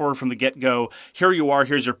straightforward from the get-go. Here you are,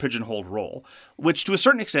 here's your pigeonholed role, which to a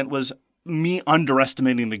certain extent was me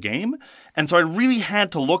underestimating the game. And so I really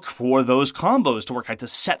had to look for those combos to work. I had to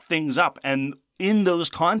set things up. And in those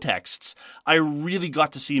contexts, I really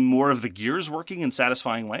got to see more of the gears working in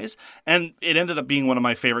satisfying ways. And it ended up being one of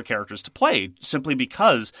my favorite characters to play, simply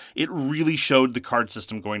because it really showed the card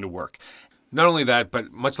system going to work. Not only that,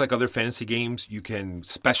 but much like other fantasy games, you can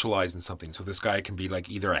specialize in something. So this guy can be like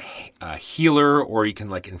either a healer, or he can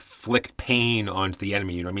like inflict pain onto the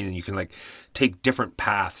enemy. You know what I mean? And you can like take different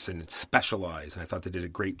paths and specialize. And I thought they did a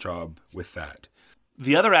great job with that.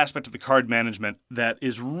 The other aspect of the card management that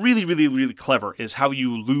is really, really, really clever is how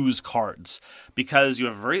you lose cards. Because you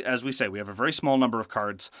have as we say, we have a very small number of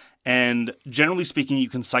cards, and generally speaking, you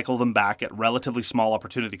can cycle them back at relatively small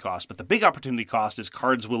opportunity cost. But the big opportunity cost is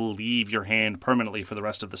cards will leave your hand permanently for the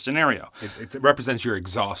rest of the scenario. It represents your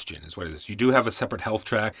exhaustion, is what it is. You do have a separate health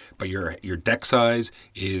track, but your deck size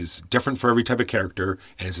is different for every type of character,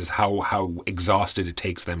 and this is how exhausted it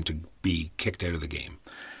takes them to be kicked out of the game.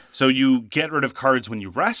 So you get rid of cards when you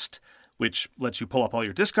rest, which lets you pull up all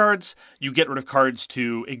your discards. You get rid of cards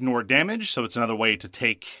to ignore damage, so it's another way to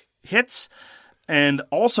take hits. And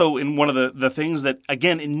also in one of the things that,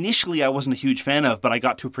 again, initially I wasn't a huge fan of, but I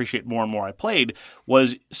got to appreciate more and more I played,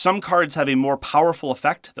 was some cards have a more powerful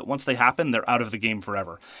effect that once they happen, they're out of the game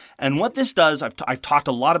forever. And what this does, I've talked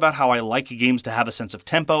a lot about how I like games to have a sense of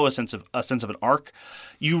tempo, a sense of an arc.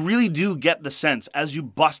 You really do get the sense, as you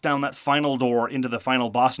bust down that final door into the final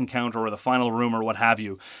boss encounter or the final room or what have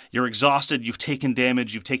you, you're exhausted, you've taken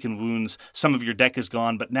damage, you've taken wounds, some of your deck is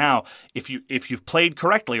gone, but now, if you've played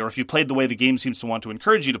correctly, or if you played the way the game seems to want to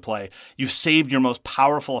encourage you to play, you've saved your most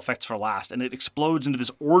powerful effects for last, and it explodes into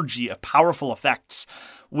this orgy of powerful effects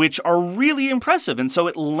which are really impressive. And so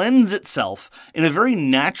it lends itself in a very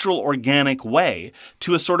natural, organic way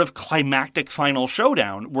to a sort of climactic final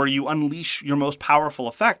showdown where you unleash your most powerful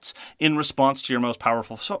effects in response to your most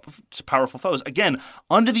powerful foes. Again,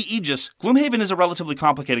 under the aegis, Gloomhaven is a relatively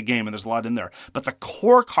complicated game, and there's a lot in there. But the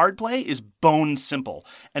core card play is bone simple,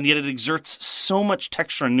 and yet it exerts so much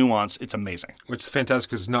texture and nuance. It's amazing. Which is fantastic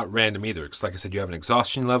because it's not random either. Because like I said, you have an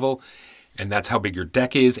exhaustion level, and that's how big your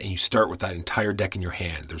deck is, and you start with that entire deck in your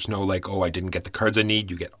hand. There's no like, oh, I didn't get the cards I need.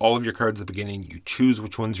 You get all of your cards at the beginning. You choose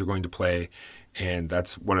which ones you're going to play, and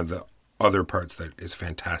that's one of the other parts that is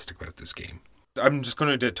fantastic about this game. I'm just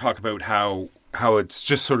going to talk about how it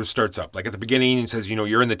just sort of starts up. Like at the beginning, it says,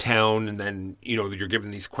 you're in the town, and then, you're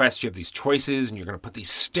given these quests, you have these choices, and you're going to put these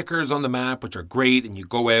stickers on the map, which are great, and you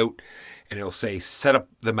go out, and it'll say, set up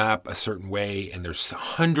the map a certain way, and there's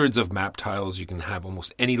hundreds of map tiles. You can have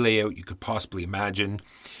almost any layout you could possibly imagine.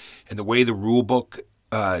 And the way the rule book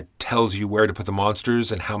tells you where to put the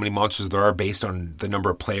monsters and how many monsters there are based on the number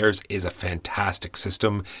of players is a fantastic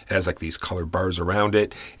system. It has like these color bars around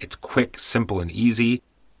it. It's quick, simple, and easy,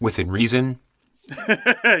 within reason.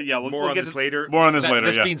 Yeah, we'll get later. More on this later.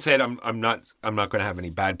 This being said, I'm not going to have any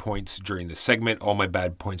bad points during this segment. All my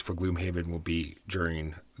bad points for Gloomhaven will be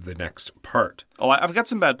during the next part. Oh, I've got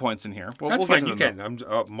some bad points in here. That's fine. You can.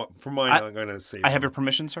 For mine, I'm going to say. I have your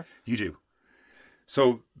permission, sir. You do.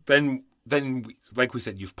 So then, like we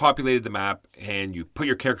said, you've populated the map and you put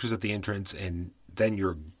your characters at the entrance, and then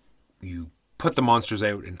you put the monsters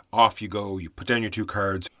out, and off you go. You put down your 2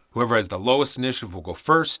 cards. Whoever has the lowest initiative will go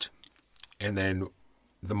first. And then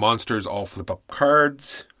the monsters all flip up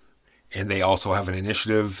cards, and they also have an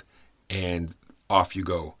initiative, and off you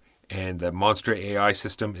go. And the monster AI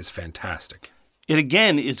system is fantastic. It,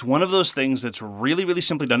 again, is one of those things that's really, really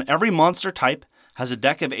simply done. Every monster type has a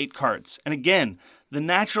deck of 8 cards. And again,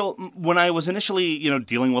 when I was initially,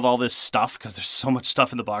 dealing with all this stuff, because there's so much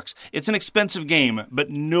stuff in the box, it's an expensive game, but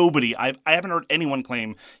I haven't heard anyone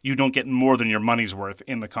claim you don't get more than your money's worth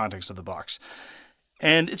in the context of the box.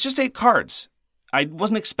 And it's just 8 cards. I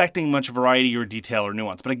wasn't expecting much variety or detail or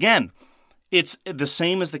nuance. But again, it's the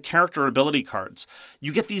same as the character ability cards.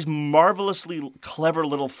 You get these marvelously clever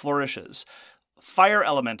little flourishes. Fire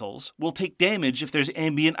elementals will take damage if there's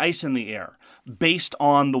ambient ice in the air, based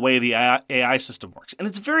on the way the AI system works. And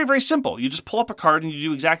it's very, very simple. You just pull up a card and you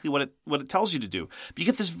do exactly what it tells you to do. But you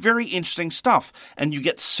get this very interesting stuff, and you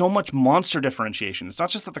get so much monster differentiation. It's not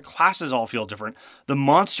just that the classes all feel different. The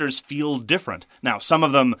monsters feel different. Now, some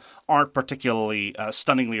of them aren't particularly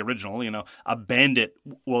stunningly original. A bandit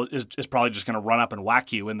is probably just going to run up and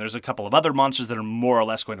whack you, and there's a couple of other monsters that are more or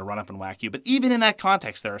less going to run up and whack you. But even in that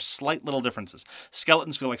context, there are slight little differences.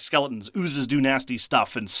 Skeletons feel like skeletons. Oozes do nasty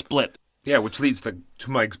stuff and split. Yeah, which leads to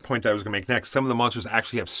my point that I was going to make next. Some of the monsters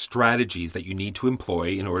actually have strategies that you need to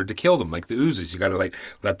employ in order to kill them, like the oozes. You got to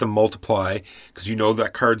let them multiply because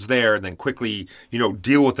that card's there, and then quickly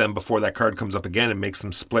deal with them before that card comes up again and makes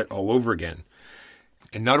them split all over again.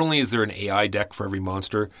 And not only is there an AI deck for every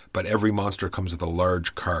monster, but every monster comes with a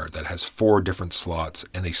large card that has 4 different slots,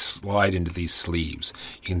 and they slide into these sleeves.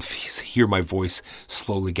 You can hear my voice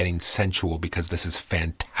slowly getting sensual because this is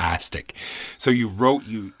fantastic. So you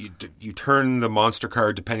turn the monster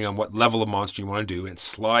card depending on what level of monster you want to do, and it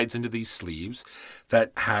slides into these sleeves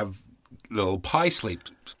that have little pie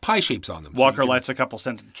shapes on them. Walker lights a couple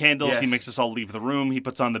scented candles. Yes. He makes us all leave the room. He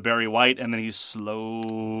puts on the berry white, and then he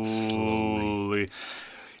slowly.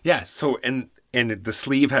 Yeah. So and the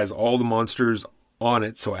sleeve has all the monsters on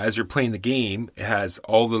it. So as you're playing the game, it has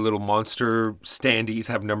all the little monster standees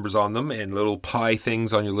have numbers on them, and little pie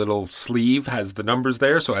things on your little sleeve has the numbers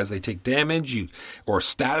there. So as they take damage, or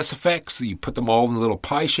status effects, you put them all in little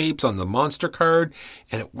pie shapes on the monster card,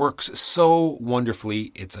 and it works so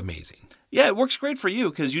wonderfully. It's amazing. Yeah, it works great for you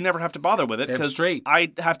because you never have to bother with it. That's straight.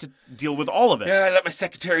 I have to deal with all of it. Yeah, I let my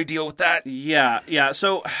secretary deal with that. Yeah.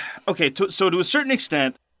 So, okay, so to a certain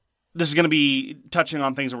extent, this is going to be touching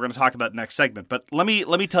on things that we're going to talk about next segment. But let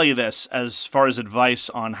me tell you this as far as advice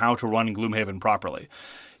on how to run Gloomhaven properly.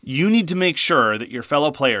 You need to make sure that your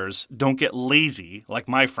fellow players don't get lazy like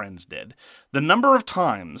my friends did. The number of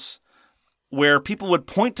times where people would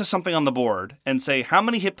point to something on the board and say, how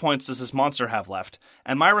many hit points does this monster have left?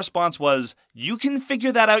 And my response was, you can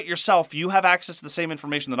figure that out yourself. You have access to the same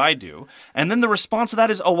information that I do. And then the response to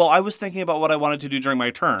that is, oh, well, I was thinking about what I wanted to do during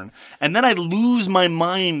my turn. And then I lose my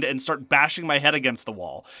mind and start bashing my head against the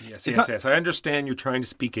wall. Yes. I understand you're trying to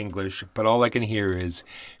speak English, but all I can hear is,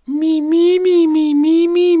 me, me, me, me, me,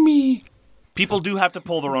 me, me. People do have to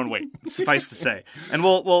pull their own weight, suffice to say. And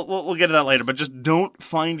we'll get to that later, but just don't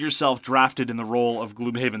find yourself drafted in the role of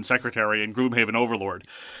Gloomhaven Secretary and Gloomhaven Overlord.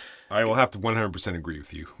 I will have to 100% agree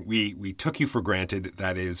with you. We took you for granted,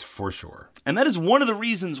 that is for sure. And that is one of the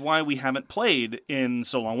reasons why we haven't played in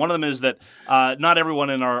so long. One of them is that not everyone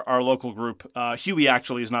in our local group, Huey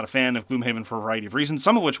actually is not a fan of Gloomhaven for a variety of reasons,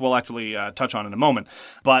 some of which we'll actually touch on in a moment.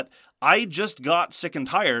 But I just got sick and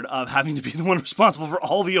tired of having to be the one responsible for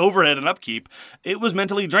all the overhead and upkeep. It was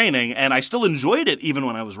mentally draining, and I still enjoyed it even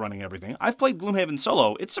when I was running everything. I've played Gloomhaven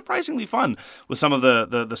solo. It's surprisingly fun with some of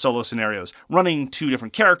the solo scenarios. Running 2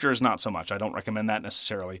 different characters, not so much. I don't recommend that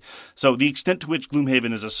necessarily. So the extent to which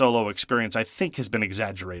Gloomhaven is a solo experience, I think, has been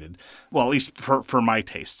exaggerated. Well, at least for my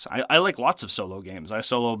tastes. I like lots of solo games. I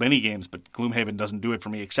solo many games, but Gloomhaven doesn't do it for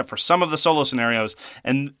me, except for some of the solo scenarios,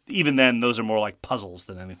 and even then, those are more like puzzles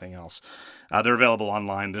than anything else. They're available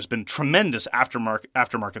online. There's been tremendous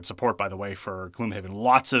aftermarket support, by the way, for Gloomhaven.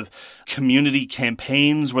 Lots of community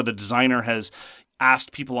campaigns where the designer has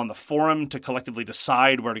asked people on the forum to collectively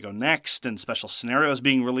decide where to go next, and special scenarios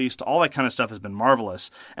being released. All that kind of stuff has been marvelous.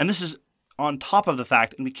 And this is on top of the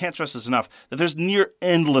fact, and we can't stress this enough, that there's near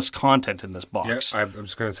endless content in this box. Yeah, I'm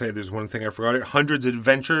just going to say there's one thing I forgot. Hundreds of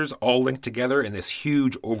adventures all linked together in this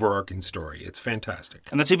huge overarching story. It's fantastic.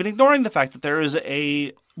 And that's even ignoring the fact that there is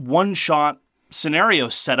a one-shot scenario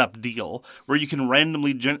setup deal where you can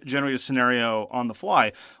randomly generate a scenario on the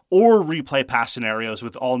fly or replay past scenarios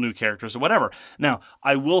with all new characters or whatever. Now,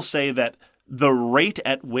 I will say that the rate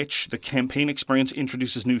at which the campaign experience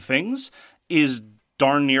introduces new things is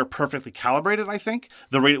darn near perfectly calibrated, I think.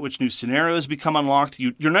 The rate at which new scenarios become unlocked,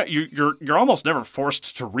 you're almost never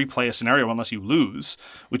forced to replay a scenario unless you lose,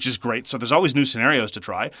 which is great. So there's always new scenarios to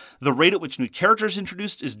try. The rate at which new characters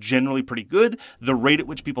introduced is generally pretty good. The rate at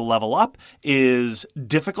which people level up is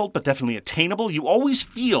difficult but definitely attainable. You always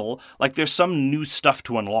feel like there's some new stuff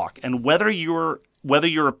to unlock, and whether you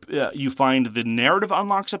find the narrative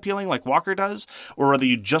unlocks appealing like Walker does, or whether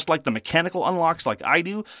you just like the mechanical unlocks like I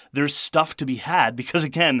do, there's stuff to be had because,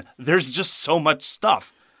 again, there's just so much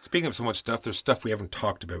stuff. Speaking of so much stuff, there's stuff we haven't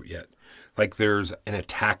talked about yet. Like there's an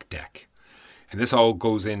attack deck. And this all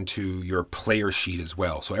goes into your player sheet as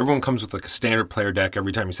well. So everyone comes with like a standard player deck.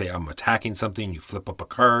 Every time you say, I'm attacking something, you flip up a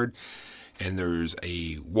card. And there's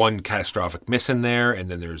a 1 catastrophic miss in there, and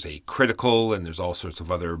then there's a critical, and there's all sorts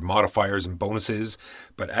of other modifiers and bonuses.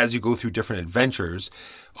 But as you go through different adventures,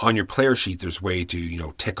 on your player sheet, there's a way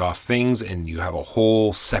to, tick off things, and you have a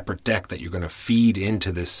whole separate deck that you're going to feed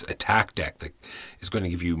into this attack deck that is going to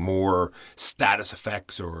give you more status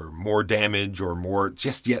effects or more damage or more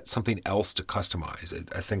just yet something else to customize.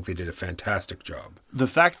 I think they did a fantastic job. The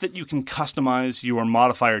fact that you can customize your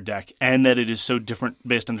modifier deck and that it is so different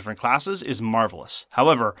based on different classes is marvelous.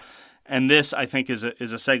 However, and this I think is a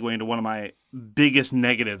segue into one of my biggest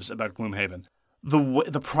negatives about Gloomhaven,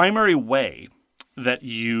 the primary way that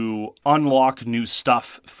you unlock new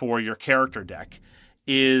stuff for your character deck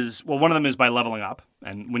is, well, one of them is by leveling up.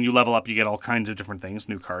 And when you level up, you get all kinds of different things,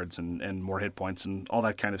 new cards and more hit points and all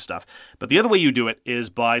that kind of stuff. But the other way you do it is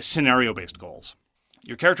by scenario-based goals.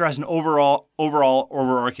 Your character has an overall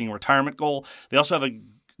overarching retirement goal. They also have a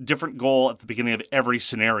different goal at the beginning of every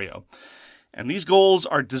scenario. And these goals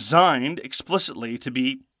are designed explicitly to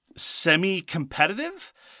be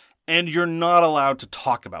semi-competitive, and you're not allowed to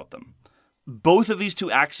talk about them. Both of these two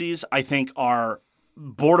axes, I think, are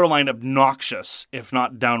borderline obnoxious, if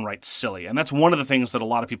not downright silly. And that's one of the things that a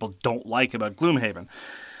lot of people don't like about Gloomhaven.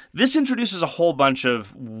 This introduces a whole bunch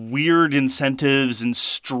of weird incentives and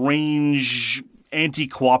strange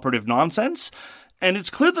anti-cooperative nonsense. And it's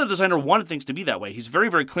clear that the designer wanted things to be that way. He's very,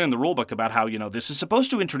 very clear in the rulebook about how, this is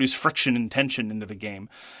supposed to introduce friction and tension into the game.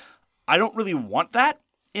 I don't really want that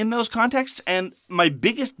in those contexts, and my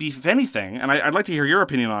biggest beef, if anything, and I'd like to hear your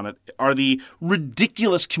opinion on it, are the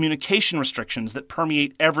ridiculous communication restrictions that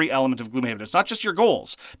permeate every element of Gloomhaven. It's not just your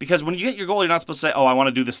goals, because when you get your goal, you're not supposed to say, I want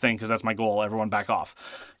to do this thing because that's my goal, everyone back off.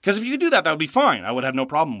 Because if you could do that, that would be fine. I would have no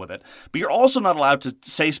problem with it. But you're also not allowed to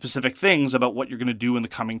say specific things about what you're going to do in the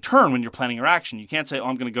coming turn when you're planning your action. You can't say,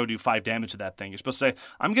 I'm going to go do 5 damage to that thing. You're supposed to say,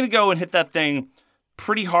 I'm going to go and hit that thing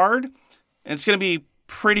pretty hard, and it's going to be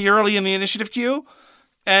pretty early in the initiative queue.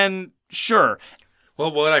 And sure.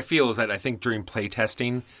 Well, what I feel is that I think during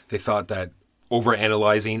playtesting, they thought that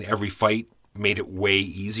overanalyzing every fight made it way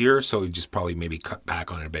easier. So you just probably maybe cut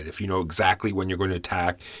back on it a bit. If you know exactly when you're going to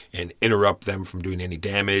attack and interrupt them from doing any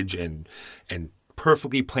damage and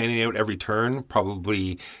perfectly planning out every turn,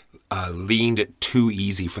 probably leaned it too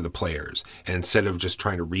easy for the players. And instead of just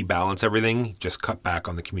trying to rebalance everything, just cut back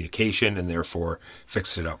on the communication and therefore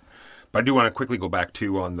fixed it up. But I do want to quickly go back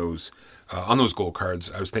too on those on those gold cards.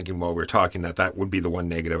 I was thinking while we were talking that would be the one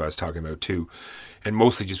negative I was talking about too. And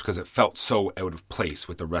mostly just because it felt so out of place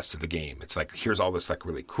with the rest of the game. It's like, here's all this like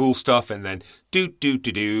really cool stuff, and then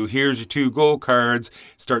here's your 2 gold cards.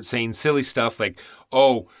 Start saying silly stuff like,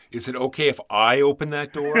 oh, is it okay if I open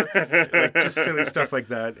that door? Like just silly stuff like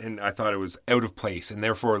that. And I thought it was out of place. And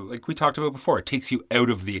therefore, like we talked about before, it takes you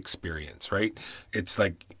out of the experience, right? It's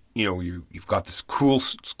like, you've got this cool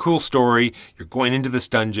story. You're going into this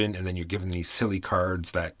dungeon, and then you're given these silly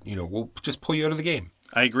cards that, will just pull you out of the game.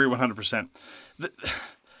 I agree 100%.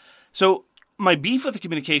 So my beef with the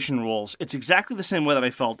communication rules, it's exactly the same way that I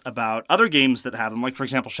felt about other games that have them, like, for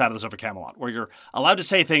example, Shadows over Camelot, where you're allowed to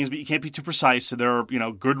say things, but you can't be too precise, so there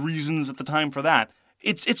are, good reasons at the time for that.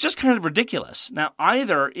 It's just kind of ridiculous. Now,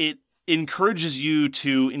 either it encourages you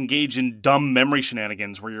to engage in dumb memory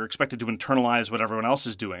shenanigans where you're expected to internalize what everyone else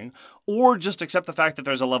is doing, or just accept the fact that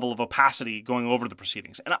there's a level of opacity going over the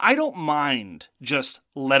proceedings. And I don't mind just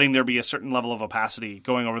letting there be a certain level of opacity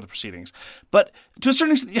going over the proceedings. But to a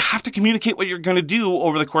certain extent, you have to communicate what you're going to do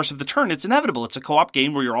over the course of the turn. It's inevitable. It's a co-op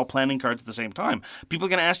game where you're all planning cards at the same time. People are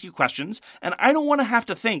going to ask you questions, and I don't want to have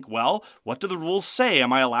to think, well, what do the rules say?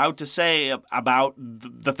 Am I allowed to say about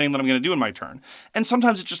the thing that I'm going to do in my turn? And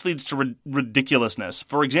sometimes it just leads to ridiculousness.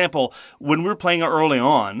 For example, when we were playing early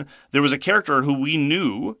on, there was a character who we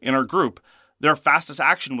knew in our group, their fastest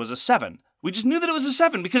action was a 7. We just knew that it was a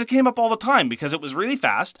 7 because it came up all the time because it was really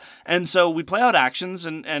fast. And so we play out actions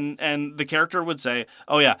and the character would say,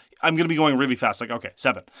 oh yeah, I'm going to be going really fast. Like, okay,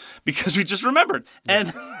 7. Because we just remembered. Yeah.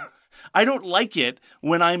 And I don't like it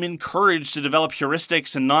when I'm encouraged to develop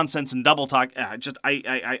heuristics and nonsense and double talk.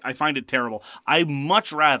 I find it terrible. I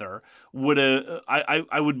much rather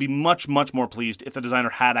I would be much, much more pleased if the designer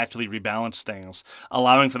had actually rebalanced things,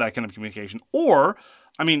 allowing for that kind of communication. Or,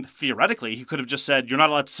 I mean, theoretically, he could have just said, you're not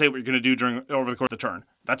allowed to say what you're going to do over the course of the turn.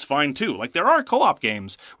 That's fine, too. Like, there are co-op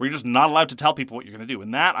games where you're just not allowed to tell people what you're going to do.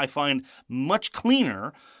 And that I find much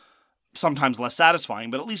cleaner, sometimes less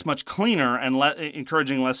satisfying, but at least much cleaner and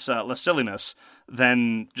encouraging less silliness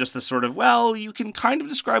than just this sort of, well, you can kind of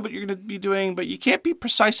describe what you're going to be doing, but you can't be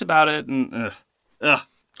precise about it. And,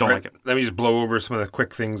 don't like it. Let me just blow over some of the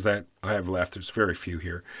quick things that I have left. There's very few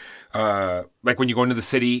here. Like when you go into the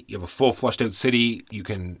city, you have a full flushed out city. You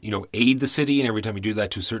can, aid the city. And every time you do that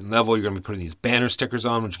to a certain level, you're going to be putting these banner stickers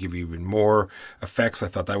on, which give you even more effects. I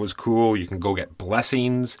thought that was cool. You can go get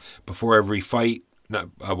blessings before every fight.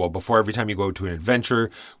 Before every time you go to an adventure,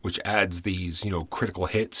 which adds these, critical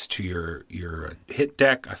hits to your hit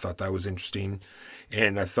deck. I thought that was interesting.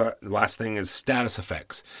 And I thought the last thing is status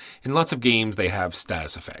effects. In lots of games, they have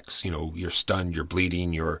status effects. You're stunned, you're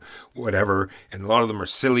bleeding, you're whatever. And a lot of them are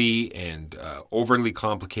silly and overly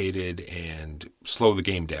complicated and slow the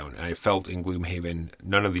game down. And I felt in Gloomhaven,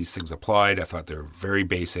 none of these things applied. I thought they're very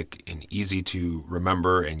basic and easy to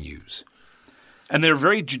remember and use. And they're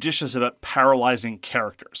very judicious about paralyzing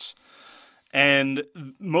characters. And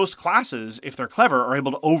most classes, if they're clever, are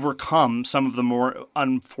able to overcome some of the more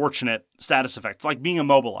unfortunate status effects, like being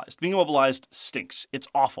immobilized. Being immobilized stinks. It's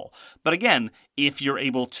awful. But again, if your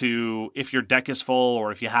deck is full,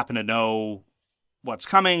 or if you happen to know what's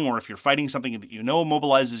coming, or if you're fighting something that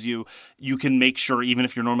immobilizes you, you can make sure, even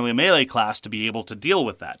if you're normally a melee class, to be able to deal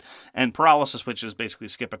with that. And paralysis, which is basically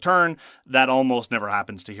skip a turn, that almost never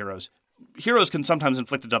happens to heroes. Heroes can sometimes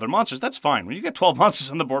inflict it to other monsters. That's fine. When you get 12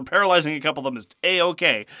 monsters on the board, paralyzing a couple of them is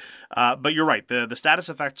A-okay. But you're right. The status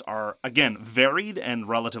effects are, again, varied and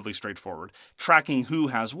relatively straightforward. Tracking who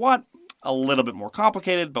has what, a little bit more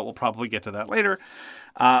complicated, but we'll probably get to that later.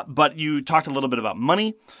 But you talked a little bit about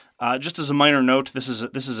money. Just as a minor note, this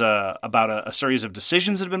is about a series of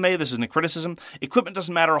decisions that have been made. This isn't a criticism. Equipment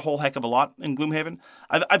doesn't matter a whole heck of a lot in Gloomhaven.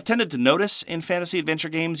 I've tended to notice in fantasy adventure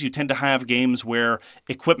games, you tend to have games where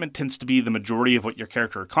equipment tends to be the majority of what your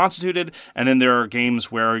character constituted, and then there are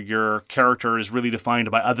games where your character is really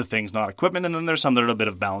defined by other things, not equipment, and then there's some that are a bit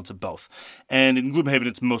of balance of both. And in Gloomhaven,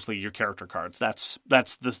 it's mostly your character cards. That's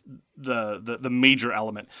the major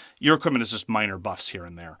element. Your equipment is just minor buffs here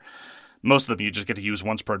and there. Most of them you just get to use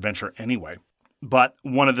once per adventure anyway. But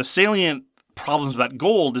one of the salient problems about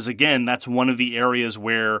gold is, again, that's one of the areas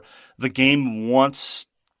where the game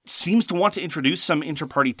seems to want to introduce some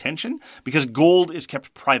inter-party tension, because gold is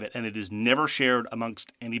kept private and it is never shared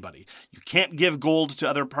amongst anybody. You can't give gold to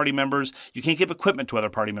other party members. You can't give equipment to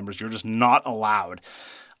other party members. You're just not allowed.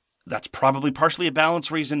 That's probably partially a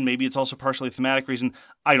balance reason. Maybe it's also partially a thematic reason.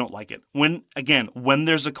 I don't like it. When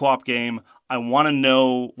there's a co-op game, I want to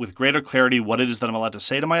know with greater clarity what it is that I'm allowed to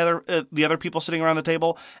say to the other people sitting around the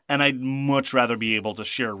table, and I'd much rather be able to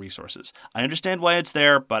share resources. I understand why it's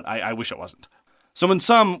there, but I wish it wasn't. So in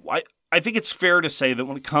sum, I think it's fair to say that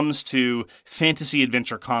when it comes to fantasy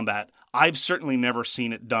adventure combat, I've certainly never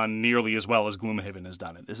seen it done nearly as well as Gloomhaven has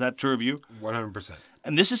done it. Is that true of you? 100%.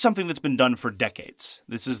 And this is something that's been done for decades.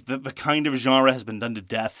 This is the kind of genre has been done to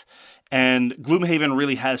death. And Gloomhaven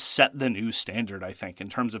really has set the new standard, I think, in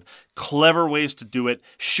terms of clever ways to do it,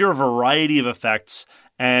 sheer variety of effects,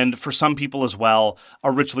 and for some people as well,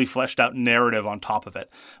 a richly fleshed out narrative on top of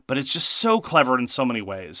it. But it's just so clever in so many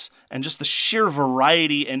ways. And just the sheer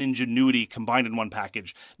variety and ingenuity combined in one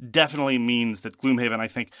package definitely means that Gloomhaven, I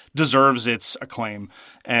think, deserves its acclaim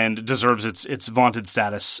and deserves its vaunted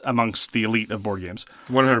status amongst the elite of board games.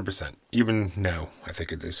 100%. Even now, I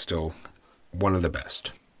think it is still one of the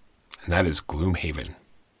best. And that is Gloomhaven.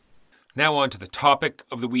 Now on to the topic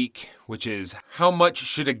of the week, which is how much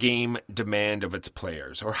should a game demand of its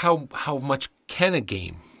players? Or how much can a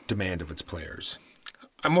game demand of its players?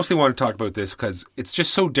 I mostly want to talk about this because it's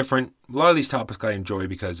just so different. A lot of these topics I enjoy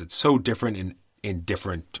because it's so different in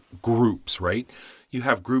different groups, right? You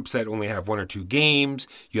have groups that only have 1 or 2 games.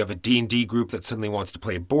 You have a D&D group that suddenly wants to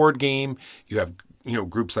play a board game. You have,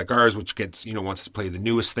 groups like ours, which gets, wants to play the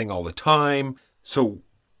newest thing all the time. So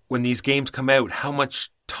when these games come out, how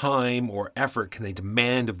much time or effort can they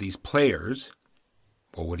demand of these players?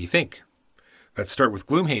 Well, what do you think? Let's start with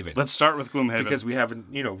Gloomhaven. Let's start with Gloomhaven. Because we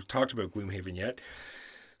haven't, talked about Gloomhaven yet.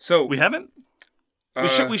 So we haven't?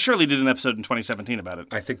 We surely did an episode in 2017 about it.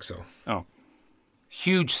 I think so. Oh.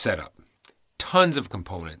 Huge setup. Tons of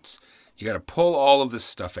components. You got to pull all of this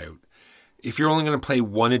stuff out. If you're only going to play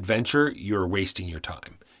one adventure, you're wasting your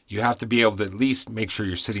time. You have to be able to at least make sure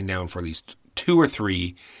you're sitting down for at least 2 or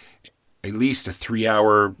 3, at least a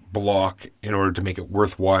 3-hour block in order to make it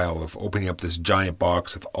worthwhile of opening up this giant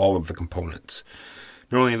box with all of the components.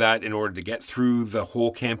 Not only that, in order to get through the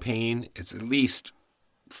whole campaign, it's at least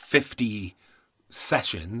 50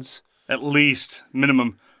 sessions. At least,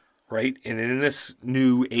 minimum. Right? And in this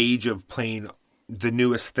new age of playing the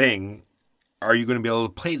newest thing, are you going to be able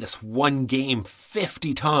to play this one game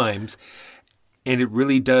 50 times? And it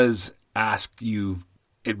really does ask you,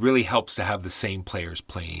 it really helps to have the same players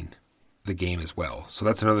playing the game as well. So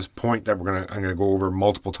that's another point that I'm going to go over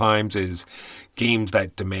multiple times is games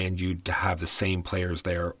that demand you to have the same players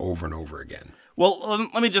there over and over again. Well,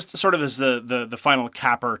 let me just sort of as the final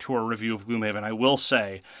capper to our review of Gloomhaven, I will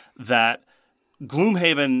say that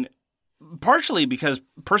Gloomhaven, partially because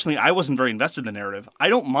personally I wasn't very invested in the narrative, I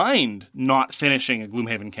don't mind not finishing a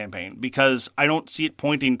Gloomhaven campaign because I don't see it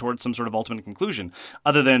pointing towards some sort of ultimate conclusion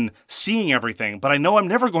other than seeing everything. But I know I'm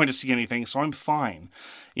never going to see anything, so I'm fine.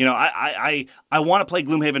 I want to play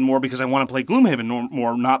Gloomhaven more because I want to play Gloomhaven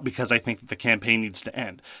more, not because I think that the campaign needs to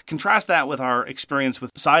end. Contrast that with our experience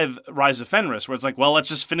with Scythe Rise of Fenris, where it's like, well, let's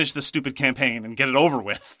just finish this stupid campaign and get it over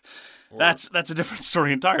with. That's a different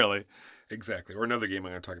story entirely. Exactly. Or another game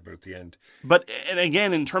I'm going to talk about at the end. But, and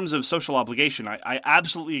again, in terms of social obligation, I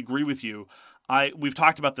absolutely agree with you. We've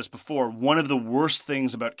talked about this before. One of the worst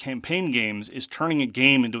things about campaign games is turning a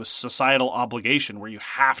game into a societal obligation where you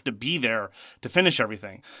have to be there to finish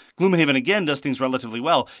everything. Gloomhaven, again, does things relatively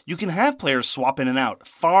well. You can have players swap in and out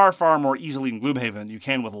far, far more easily in Gloomhaven than you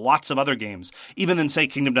can with lots of other games. Even than, say,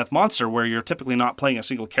 Kingdom Death Monster, where you're typically not playing a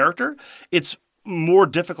single character. It's more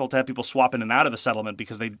difficult to have people swap in and out of a settlement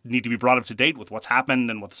because they need to be brought up to date with what's happened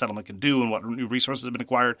and what the settlement can do and what new resources have been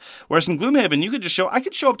acquired. Whereas in Gloomhaven, I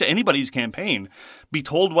could show up to anybody's campaign, be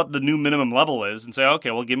told what the new minimum level is, and say, okay,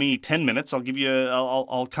 well, give me 10 minutes.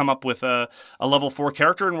 I'll come up with a level 4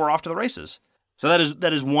 character, and we're off to the races. So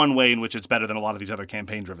that is one way in which it's better than a lot of these other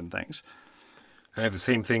campaign-driven things. I have the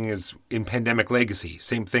same thing as in Pandemic Legacy.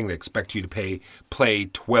 Same thing. They expect you to play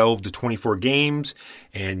 12 to 24 games,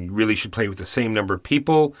 and you really should play with the same number of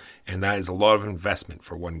people, and that is a lot of investment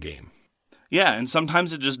for one game. Yeah, and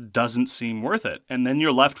sometimes it just doesn't seem worth it. And then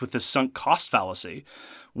you're left with this sunk cost fallacy,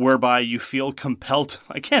 whereby you feel compelled,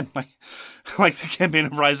 again, like the campaign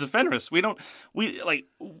of Rise of Fenris. We don't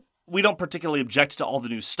particularly object to all the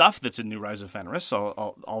new stuff that's in New Rise of Fenris,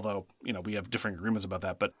 although we have differing agreements about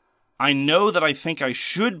that, but I know that I think I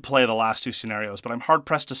should play the last 2 scenarios, but I'm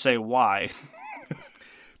hard-pressed to say why.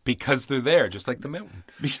 Because they're there, just like the mountain.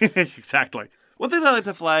 Exactly. One thing that I like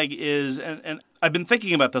to flag is, and I've been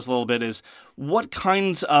thinking about this a little bit, is what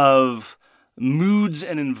kinds of moods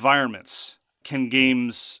and environments can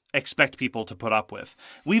games expect people to put up with?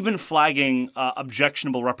 We've been flagging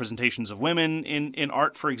objectionable representations of women in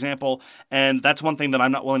art, for example, and that's one thing that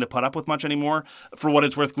I'm not willing to put up with much anymore. For what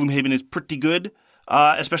it's worth, Gloomhaven is pretty good.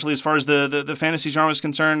 Especially as far as the fantasy genre is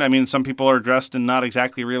concerned. I mean, some people are dressed in not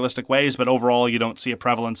exactly realistic ways, but overall you don't see a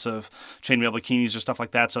prevalence of chainmail bikinis or stuff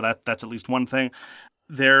like that, so that's at least one thing.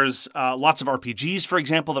 There's lots of RPGs, for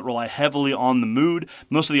example, that rely heavily on the mood.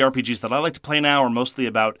 Most of the RPGs that I like to play now are mostly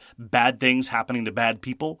about bad things happening to bad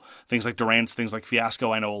people. Things like Durance, things like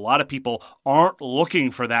Fiasco. I know a lot of people aren't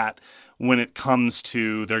looking for that when it comes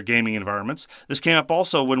to their gaming environments. This came up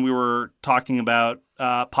also when we were talking about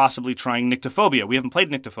possibly trying Nyctophobia. We haven't played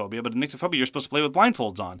Nyctophobia, but in Nyctophobia you're supposed to play with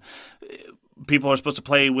blindfolds on. People are supposed to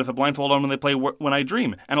play with a blindfold on when they play When I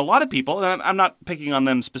Dream. And a lot of people, and I'm not picking on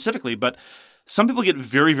them specifically, but some people get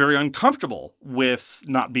very, very uncomfortable with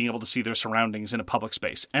not being able to see their surroundings in a public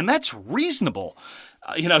space. And that's reasonable.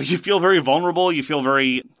 You feel very vulnerable. You feel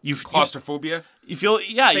very... Claustrophobia? You feel,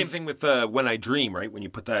 yeah. Same thing with When I Dream, right? When you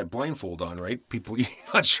put that blindfold on, right? People, you're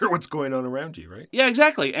not sure what's going on around you, right? Yeah,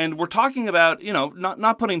 exactly. And we're talking about,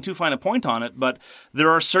 not putting too fine a point on it, but there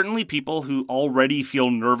are certainly people who already feel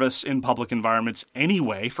nervous in public environments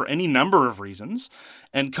anyway, for any number of reasons.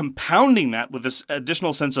 And compounding that with this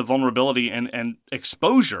additional sense of vulnerability and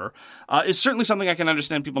exposure is certainly something I can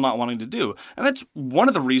understand people not wanting to do. And that's one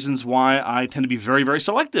of the reasons why I tend to be very, very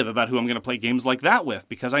selective about who I'm going to play games like that with,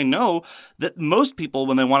 because I know that most people,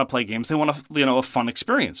 when they want to play games, they want a fun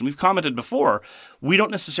experience. And we've commented before, we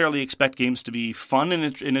don't necessarily expect games to be fun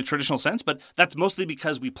in a traditional sense, but that's mostly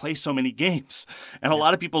because we play so many games. And a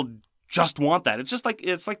lot of people just want that.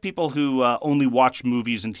 It's like people who only watch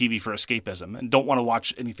movies and TV for escapism and don't want to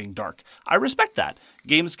watch anything dark. I respect that.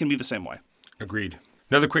 Games can be the same way. Agreed.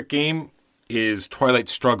 Another quick game is Twilight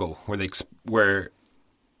Struggle, where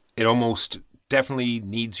it almost definitely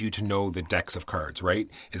needs you to know the decks of cards, right?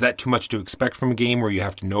 Is that too much to expect from a game where you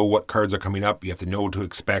have to know what cards are coming up? You have to know what to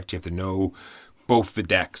expect. You have to know both the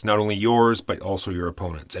decks, not only yours, but also your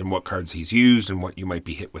opponent's, and what cards he's used and what you might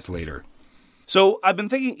be hit with later. So I've been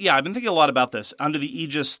thinking a lot about this under the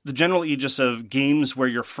general aegis of games where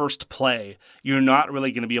your first play, you're not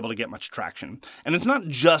really going to be able to get much traction. And it's not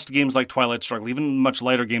just games like Twilight Struggle, even much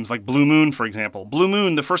lighter games like Blue Moon, for example. Blue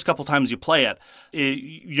Moon, the first couple times you play it,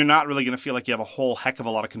 you're not really going to feel like you have a whole heck of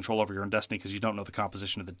a lot of control over your own destiny because you don't know the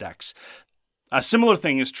composition of the decks. A similar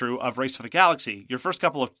thing is true of Race for the Galaxy. Your first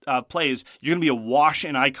couple of plays, you're going to be awash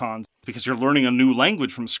in icons because you're learning a new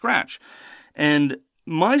language from scratch. And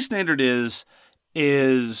my standard is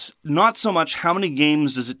not so much how many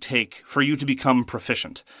games does it take for you to become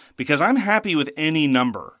proficient. Because I'm happy with any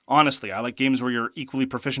number. Honestly, I like games where you're equally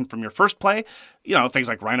proficient from your first play. Things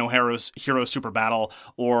like Rhino Hero Super Battle,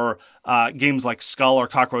 or games like Skull or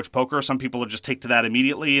Cockroach Poker. Some people will just take to that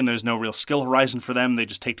immediately, and there's no real skill horizon for them. They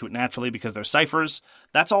just take to it naturally because they're ciphers.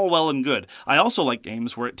 That's all well and good. I also like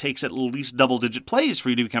games where it takes at least double-digit plays for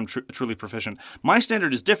you to become truly proficient. My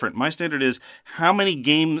standard is different. My standard is how many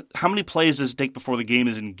plays does it take before the game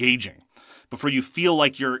is engaging? Before you feel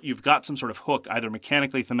like you've got some sort of hook, either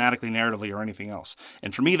mechanically, thematically, narratively, or anything else.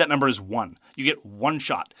 And for me, that number is 1. You get one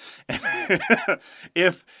shot.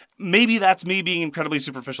 If maybe that's me being incredibly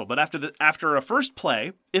superficial, but after a first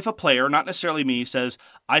play, if a player, not necessarily me, says,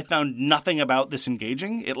 I found nothing about this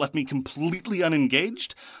engaging, it left me completely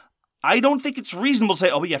unengaged, I don't think it's reasonable to say,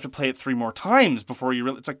 but you have to play it 3 more times before you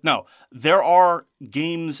really... It's like, no, there are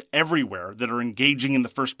games everywhere that are engaging in the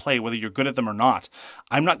first play, whether you're good at them or not.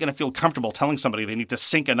 I'm not going to feel comfortable telling somebody they need to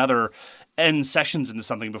sink another N sessions into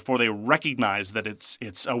something before they recognize that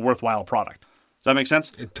it's a worthwhile product. Does that make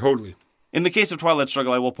sense? Totally. In the case of Twilight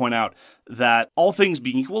Struggle, I will point out that all things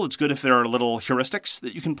being equal, it's good if there are little heuristics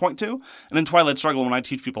that you can point to. And in Twilight Struggle, when I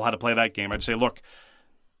teach people how to play that game, I'd say, look,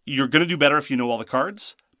 you're going to do better if you know all the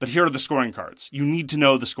cards. But here are the scoring cards. You need to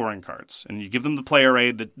know the scoring cards. And you give them the player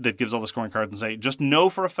aid that gives all the scoring cards and say, just know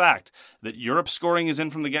for a fact that Europe's scoring is in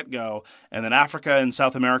from the get-go, and that Africa and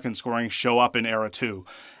South American scoring show up in Era 2.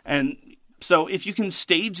 And so if you can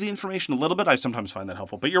stage the information a little bit, I sometimes find that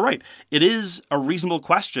helpful. But you're right. It is a reasonable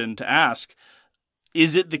question to ask,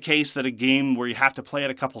 is it the case that a game where you have to play it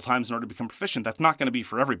a couple times in order to become proficient, that's not going to be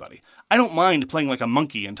for everybody? I don't mind playing like a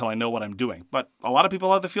monkey until I know what I'm doing. But a lot of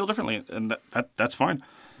people either feel differently, and that's fine.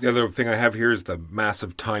 The other thing I have here is the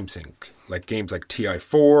massive time sink. Like games like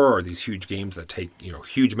TI4 or these huge games that take,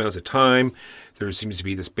 huge amounts of time. There seems to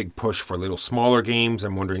be this big push for little smaller games.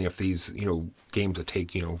 I'm wondering if these, games that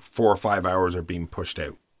take, 4 or 5 hours are being pushed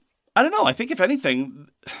out. I don't know. I think if anything,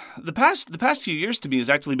 the past few years to me has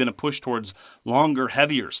actually been a push towards longer,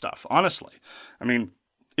 heavier stuff, honestly. I mean,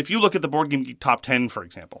 if you look at the Board Game Geek Top 10, for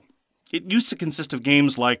example, it used to consist of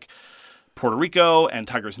games like Puerto Rico and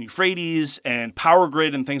Tigris and Euphrates and Power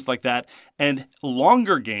Grid and things like that, and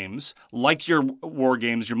longer games like your war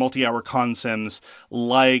games, your multi-hour consims,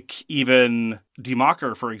 like even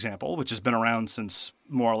Democker, for example, which has been around since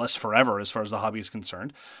more or less forever as far as the hobby is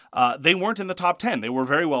concerned. They weren't in the top 10. They were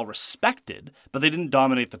very well respected, but they didn't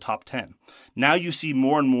dominate the top 10. Now you see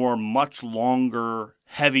more and more much longer,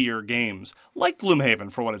 heavier games, like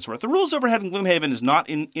Gloomhaven, for what it's worth. The rules overhead in Gloomhaven is not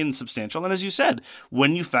insubstantial, and as you said,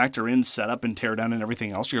 when you factor in setup and teardown and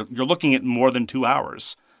everything else, you're looking at more than 2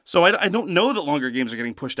 hours. So I don't know that longer games are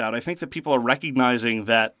getting pushed out. I think that people are recognizing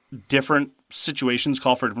that different situations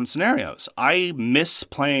call for different scenarios. I miss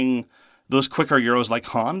playing those quicker Euros like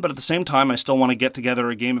Han, but at the same time, I still want to get together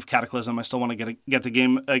a game of Cataclysm. I still want to get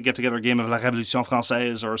together a game of La Révolution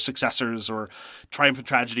Française or Successors or Triumph and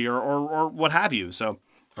Tragedy or what have you. So,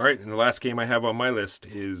 all right, and the last game I have on my list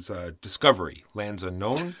is Discovery, Lands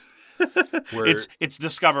Unknown. It's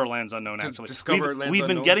Discover Lands Unknown, actually. We've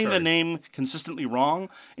been Unknown, getting the name consistently wrong,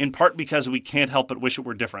 in part because we can't help but wish it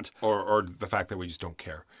were different. Or the fact that we just don't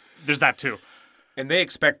care. There's that too. And they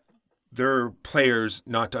expect their players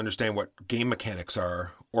not to understand what game mechanics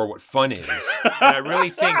are or what fun is. And I really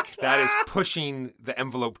think that is pushing the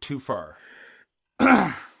envelope too far.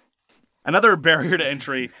 Another barrier to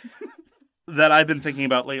entry that I've been thinking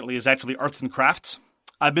about lately is actually arts and crafts.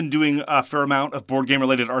 I've been doing a fair amount of board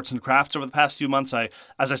game-related arts and crafts over the past few months.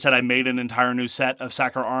 As I said, I made an entire new set of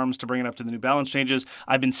Sakura arms to bring it up to the new balance changes.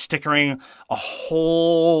 I've been stickering a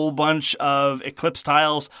whole bunch of Eclipse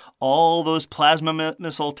tiles, all those plasma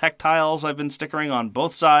missile tech tiles I've been stickering on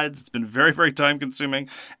both sides. It's been very, very time-consuming,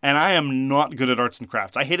 and I am not good at arts and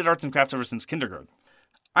crafts. I hated arts and crafts ever since kindergarten.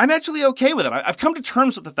 I'm actually okay with it. I've come to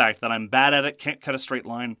terms with the fact that I'm bad at it, can't cut a straight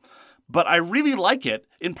line. But I really like it,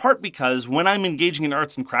 in part because when I'm engaging in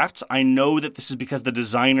arts and crafts, I know that this is because the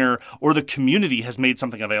designer or the community has made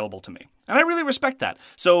something available to me. And I really respect that.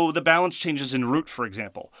 So the balance changes in Root, for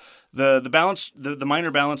example. The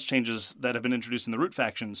minor balance changes that have been introduced in the Root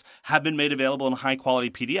factions have been made available in a high-quality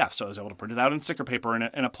PDF, so I was able to print it out in sticker paper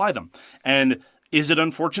and apply them. And is it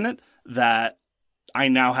unfortunate that I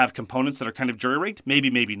now have components that are kind of jury-rigged? Maybe,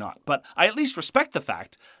 maybe not. But I at least respect the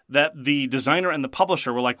fact that the designer and the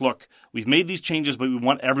publisher were like, look, we've made these changes, but we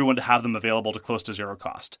want everyone to have them available to close to zero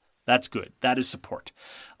cost. That's good. That is support.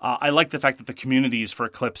 I like the fact that the communities for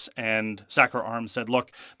Eclipse and Sakura Arms said,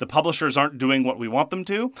 look, the publishers aren't doing what we want them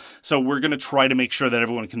to, so we're going to try to make sure that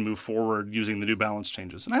everyone can move forward using the new balance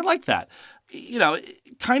changes. And I like that. You know,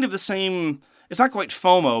 kind of the same... It's not quite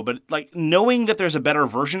FOMO, but like knowing that there's a better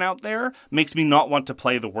version out there makes me not want to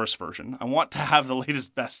play the worst version. I want to have the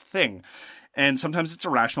latest best thing. And sometimes it's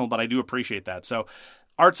irrational, but I do appreciate that. So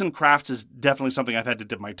arts and crafts is definitely something I've had to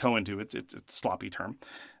dip my toe into. It's a sloppy term.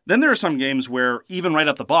 Then there are some games where even right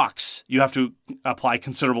out the box, you have to apply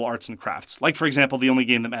considerable arts and crafts. Like, for example, the only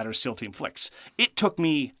game that matters, Steel Team Flicks. It took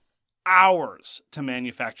me hours to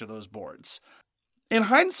manufacture those boards. In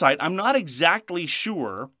hindsight, I'm not exactly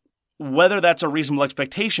sure whether that's a reasonable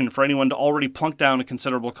expectation for anyone to already plunk down a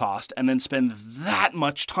considerable cost and then spend that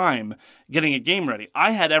much time getting a game ready.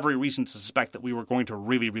 I had every reason to suspect that we were going to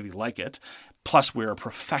really, really like it. Plus, we're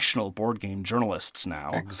professional board game journalists now.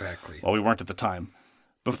 Exactly. Well, we weren't at the time.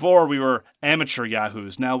 Before, we were amateur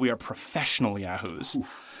yahoos. Now we are professional yahoos. Ooh.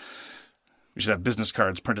 We should have business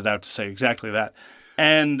cards printed out to say exactly that.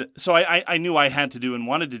 And so I knew I had to do and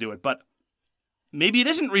wanted to do it, but maybe it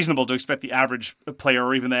isn't reasonable to expect the average player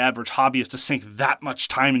or even the average hobbyist to sink that much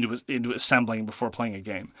time into assembling before playing a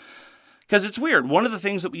game. Because it's weird. One of the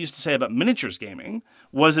things that we used to say about miniatures gaming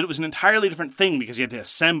was that it was an entirely different thing because you had to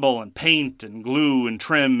assemble and paint and glue and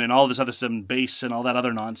trim and all this other stuff and base and all that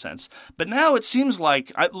other nonsense. But now it seems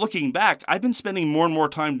like, looking back, I've been spending more and more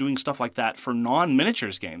time doing stuff like that for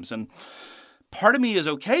non-miniatures games. And part of me is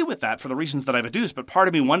okay with that for the reasons that I've adduced, but part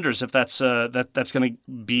of me wonders if that's going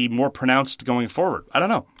to be more pronounced going forward. I don't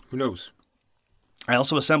know. Who knows? I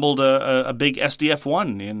also assembled a big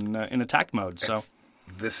SDF-1 in attack mode. So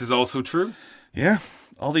this is also true. Yeah,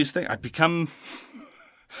 all these things. I've become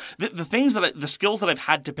the skills that I've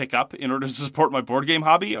had to pick up in order to support my board game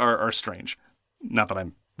hobby are strange. Not that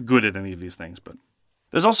I'm good at any of these things, but.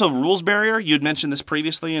 There's also rules barrier. You had mentioned this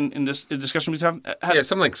previously in discussion we have. Yeah,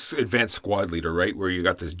 something like Advanced Squad Leader, right? Where you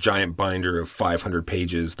got this giant binder of 500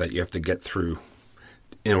 pages that you have to get through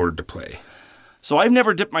in order to play. So I've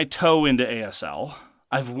never dipped my toe into ASL.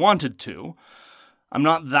 I've wanted to. I'm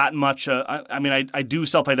not that much. I do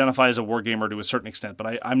self-identify as a wargamer to a certain extent,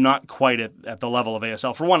 but I'm not quite at the level of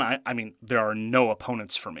ASL. For one, I mean, there are no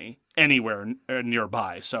opponents for me anywhere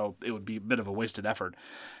nearby, so it would be a bit of a wasted effort.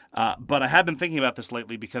 But I have been thinking about this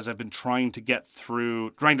lately because I've been trying to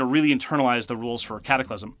really internalize the rules for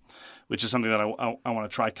Cataclysm, which is something that I want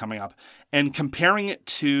to try coming up. And comparing it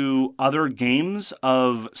to other games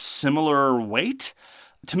of similar weight,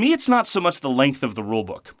 to me it's not so much the length of the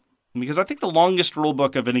rulebook. Because I think the longest rule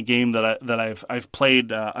book of any game that I've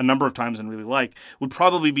played a number of times and really like would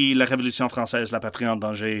probably be La Révolution Française, La Patrie en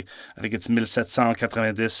Danger. I think it's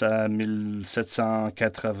 1790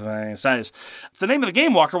 1796. The name of the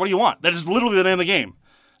game, Walker, what do you want? That is literally the name of the game.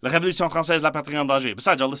 La Révolution Française, La Patrie en Danger.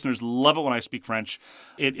 Besides, our listeners love it when I speak French.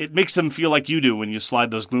 It makes them feel like you do when you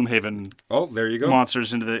slide those Gloomhaven there you go.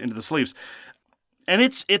 monsters into the sleeves. And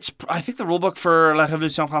it's I think the rulebook for La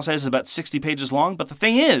Révolution Française is about 60 pages long. But the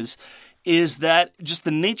thing is that just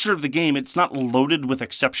the nature of the game, it's not loaded with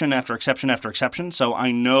exception after exception after exception. So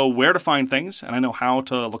I know where to find things, and I know how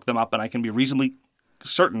to look them up, and I can be reasonably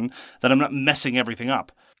certain that I'm not messing everything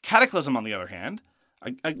up. Cataclysm, on the other hand,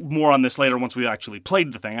 more on this later once we actually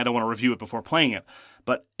played the thing. I don't want to review it before playing it.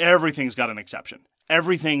 But everything's got an exception.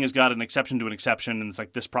 Everything has got an exception to an exception, and it's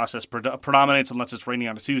like this process predominates unless it's raining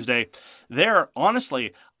on a Tuesday. There,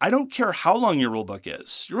 honestly, I don't care how long your rulebook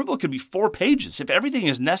is. Your rulebook could be 4 pages. If everything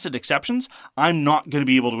is nested exceptions, I'm not going to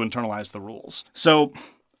be able to internalize the rules. So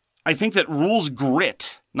I think that rules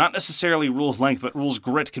grit, not necessarily rules length, but rules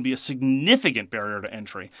grit can be a significant barrier to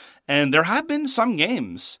entry. And there have been some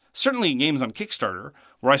games, certainly games on Kickstarter,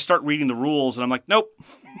 where I start reading the rules and I'm like, nope,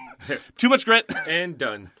 too much grit. And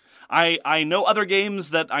done. I know other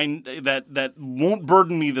games that won't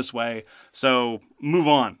burden me this way, so move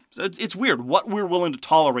on. So it's weird. What we're willing to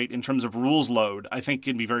tolerate in terms of rules load, I think,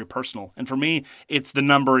 can be very personal. And for me, it's the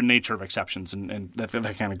number and nature of exceptions and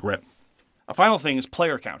that kind of grit. A final thing is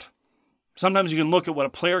player count. Sometimes you can look at what a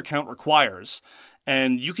player count requires,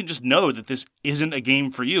 and you can just know that this isn't a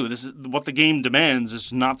game for you. This is what the game demands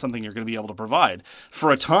is not something you're going to be able to provide.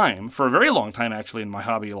 For a very long time actually in my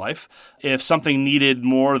hobby life, if something needed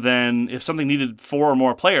 4 or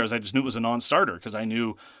more players, I just knew it was a non-starter because I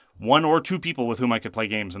knew 1 or 2 people with whom I could play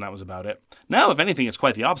games, and that was about it. Now, if anything, it's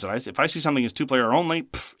quite the opposite. If I see something as 2-player only,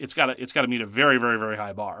 it's got to meet a very, very, very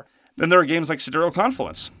high bar. Then there are games like Sidereal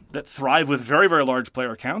Confluence that thrive with very, very large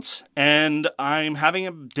player counts, and I'm having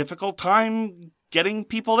a difficult time getting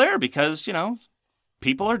people there because,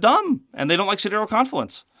 people are dumb and they don't like Sidereal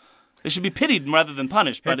Confluence. They should be pitied rather than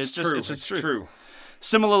punished, but it's true.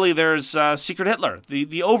 Similarly, there's Secret Hitler.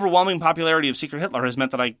 The overwhelming popularity of Secret Hitler has meant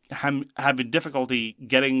that I have difficulty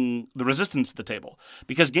getting the resistance to the table.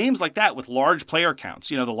 Because games like that with large player counts,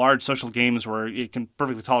 the large social games where it can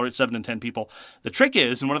perfectly tolerate 7 and 10 people, the trick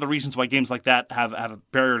is, and one of the reasons why games like that have a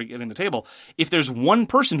barrier to getting the table, if there's one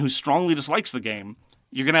person who strongly dislikes the game,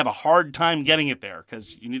 you're going to have a hard time getting it there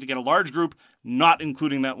because you need to get a large group, not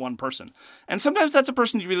including that one person. And sometimes that's a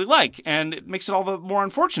person you really like, and it makes it all the more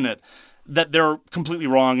unfortunate that they're completely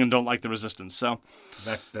wrong and don't like the resistance. So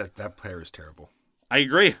that player is terrible. I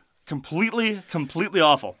agree. Completely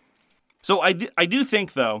awful. So I do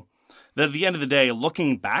think, though, that at the end of the day,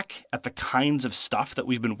 looking back at the kinds of stuff that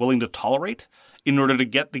we've been willing to tolerate in order to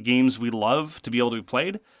get the games we love to be able to be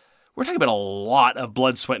played, we're talking about a lot of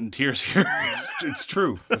blood, sweat, and tears here. It's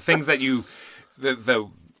true. The things that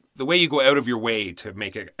the way you go out of your way to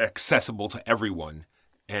make it accessible to everyone,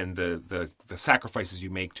 and the sacrifices you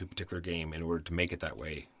make to a particular game in order to make it that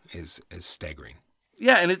way is staggering.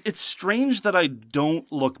 Yeah, and it's strange that I don't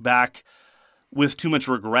look back with too much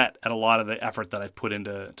regret at a lot of the effort that I've put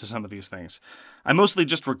into some of these things. I mostly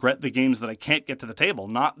just regret the games that I can't get to the table,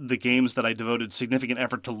 not the games that I devoted significant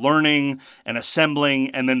effort to learning and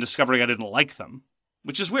assembling and then discovering I didn't like them,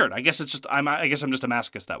 which is weird. I guess I'm just a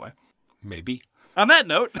masochist that way. Maybe. On that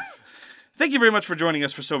note, thank you very much for joining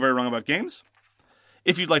us for So Very Wrong About Games.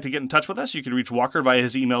 If you'd like to get in touch with us, you can reach Walker via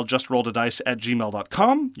his email,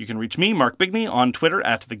 justrolledadice@gmail.com. You can reach me, Mark Bigney, on Twitter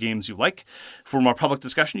 @thegamesyouLike. For more public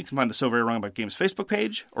discussion, you can find the So Very Wrong About Games Facebook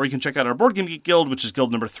page, or you can check out our Board Game Geek Guild, which is guild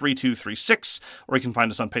number 3236, or you can find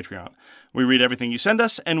us on Patreon. We read everything you send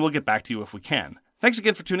us, and we'll get back to you if we can. Thanks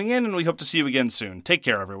again for tuning in, and we hope to see you again soon. Take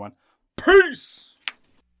care, everyone. Peace!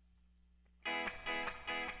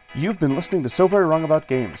 You've been listening to So Very Wrong About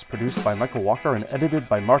Games, produced by Michael Walker and edited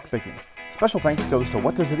by Mark Bigney. Special thanks goes to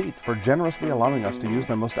What Does It Eat for generously allowing us to use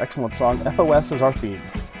their most excellent song, FOS, as our theme.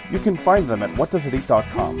 You can find them at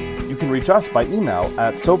whatdoesiteat.com. You can reach us by email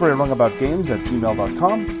at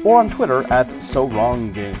soverywrongaboutgames@gmail.com or on Twitter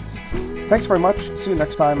 @SoWrongGames. Thanks very much, see you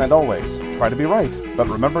next time, and always, try to be right, but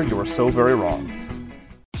remember you are so very wrong.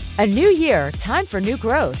 A new year, time for new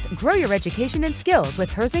growth. Grow your education and skills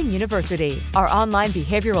with Herzing University. Our online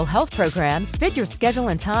behavioral health programs fit your schedule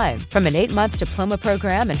and time. From an 8-month diploma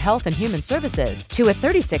program in health and human services to a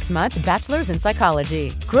 36-month bachelor's in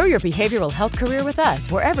psychology. Grow your behavioral health career with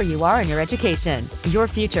us wherever you are in your education. Your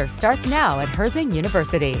future starts now at Herzing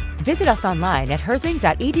University. Visit us online at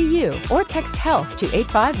herzing.edu or text health to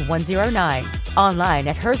 85109. Online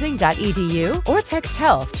at herzing.edu or text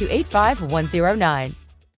health to 85109.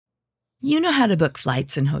 You know how to book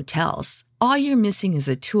flights and hotels. All you're missing is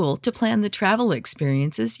a tool to plan the travel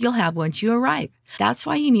experiences you'll have once you arrive. That's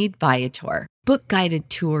why you need Viator. Book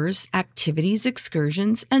guided tours, activities,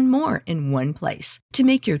 excursions, and more in one place to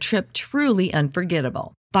make your trip truly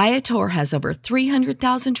unforgettable. Viator has over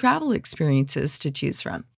 300,000 travel experiences to choose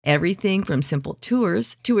from. Everything from simple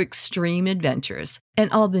tours to extreme adventures and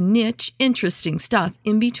all the niche, interesting stuff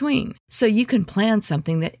in between. So you can plan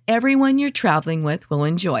something that everyone you're traveling with will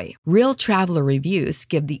enjoy. Real traveler reviews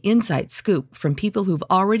give the inside scoop from people who've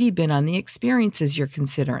already been on the experiences you're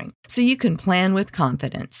considering. So you can plan with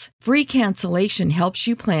confidence. Free cancellation helps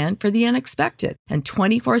you plan for the unexpected. And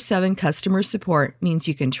 24/7 customer support means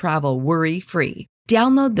you can travel worry-free.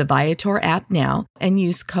 Download the Viator app now and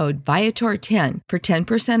use code Viator10 for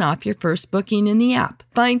 10% off your first booking in the app.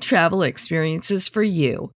 Find travel experiences for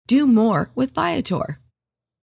you. Do more with Viator.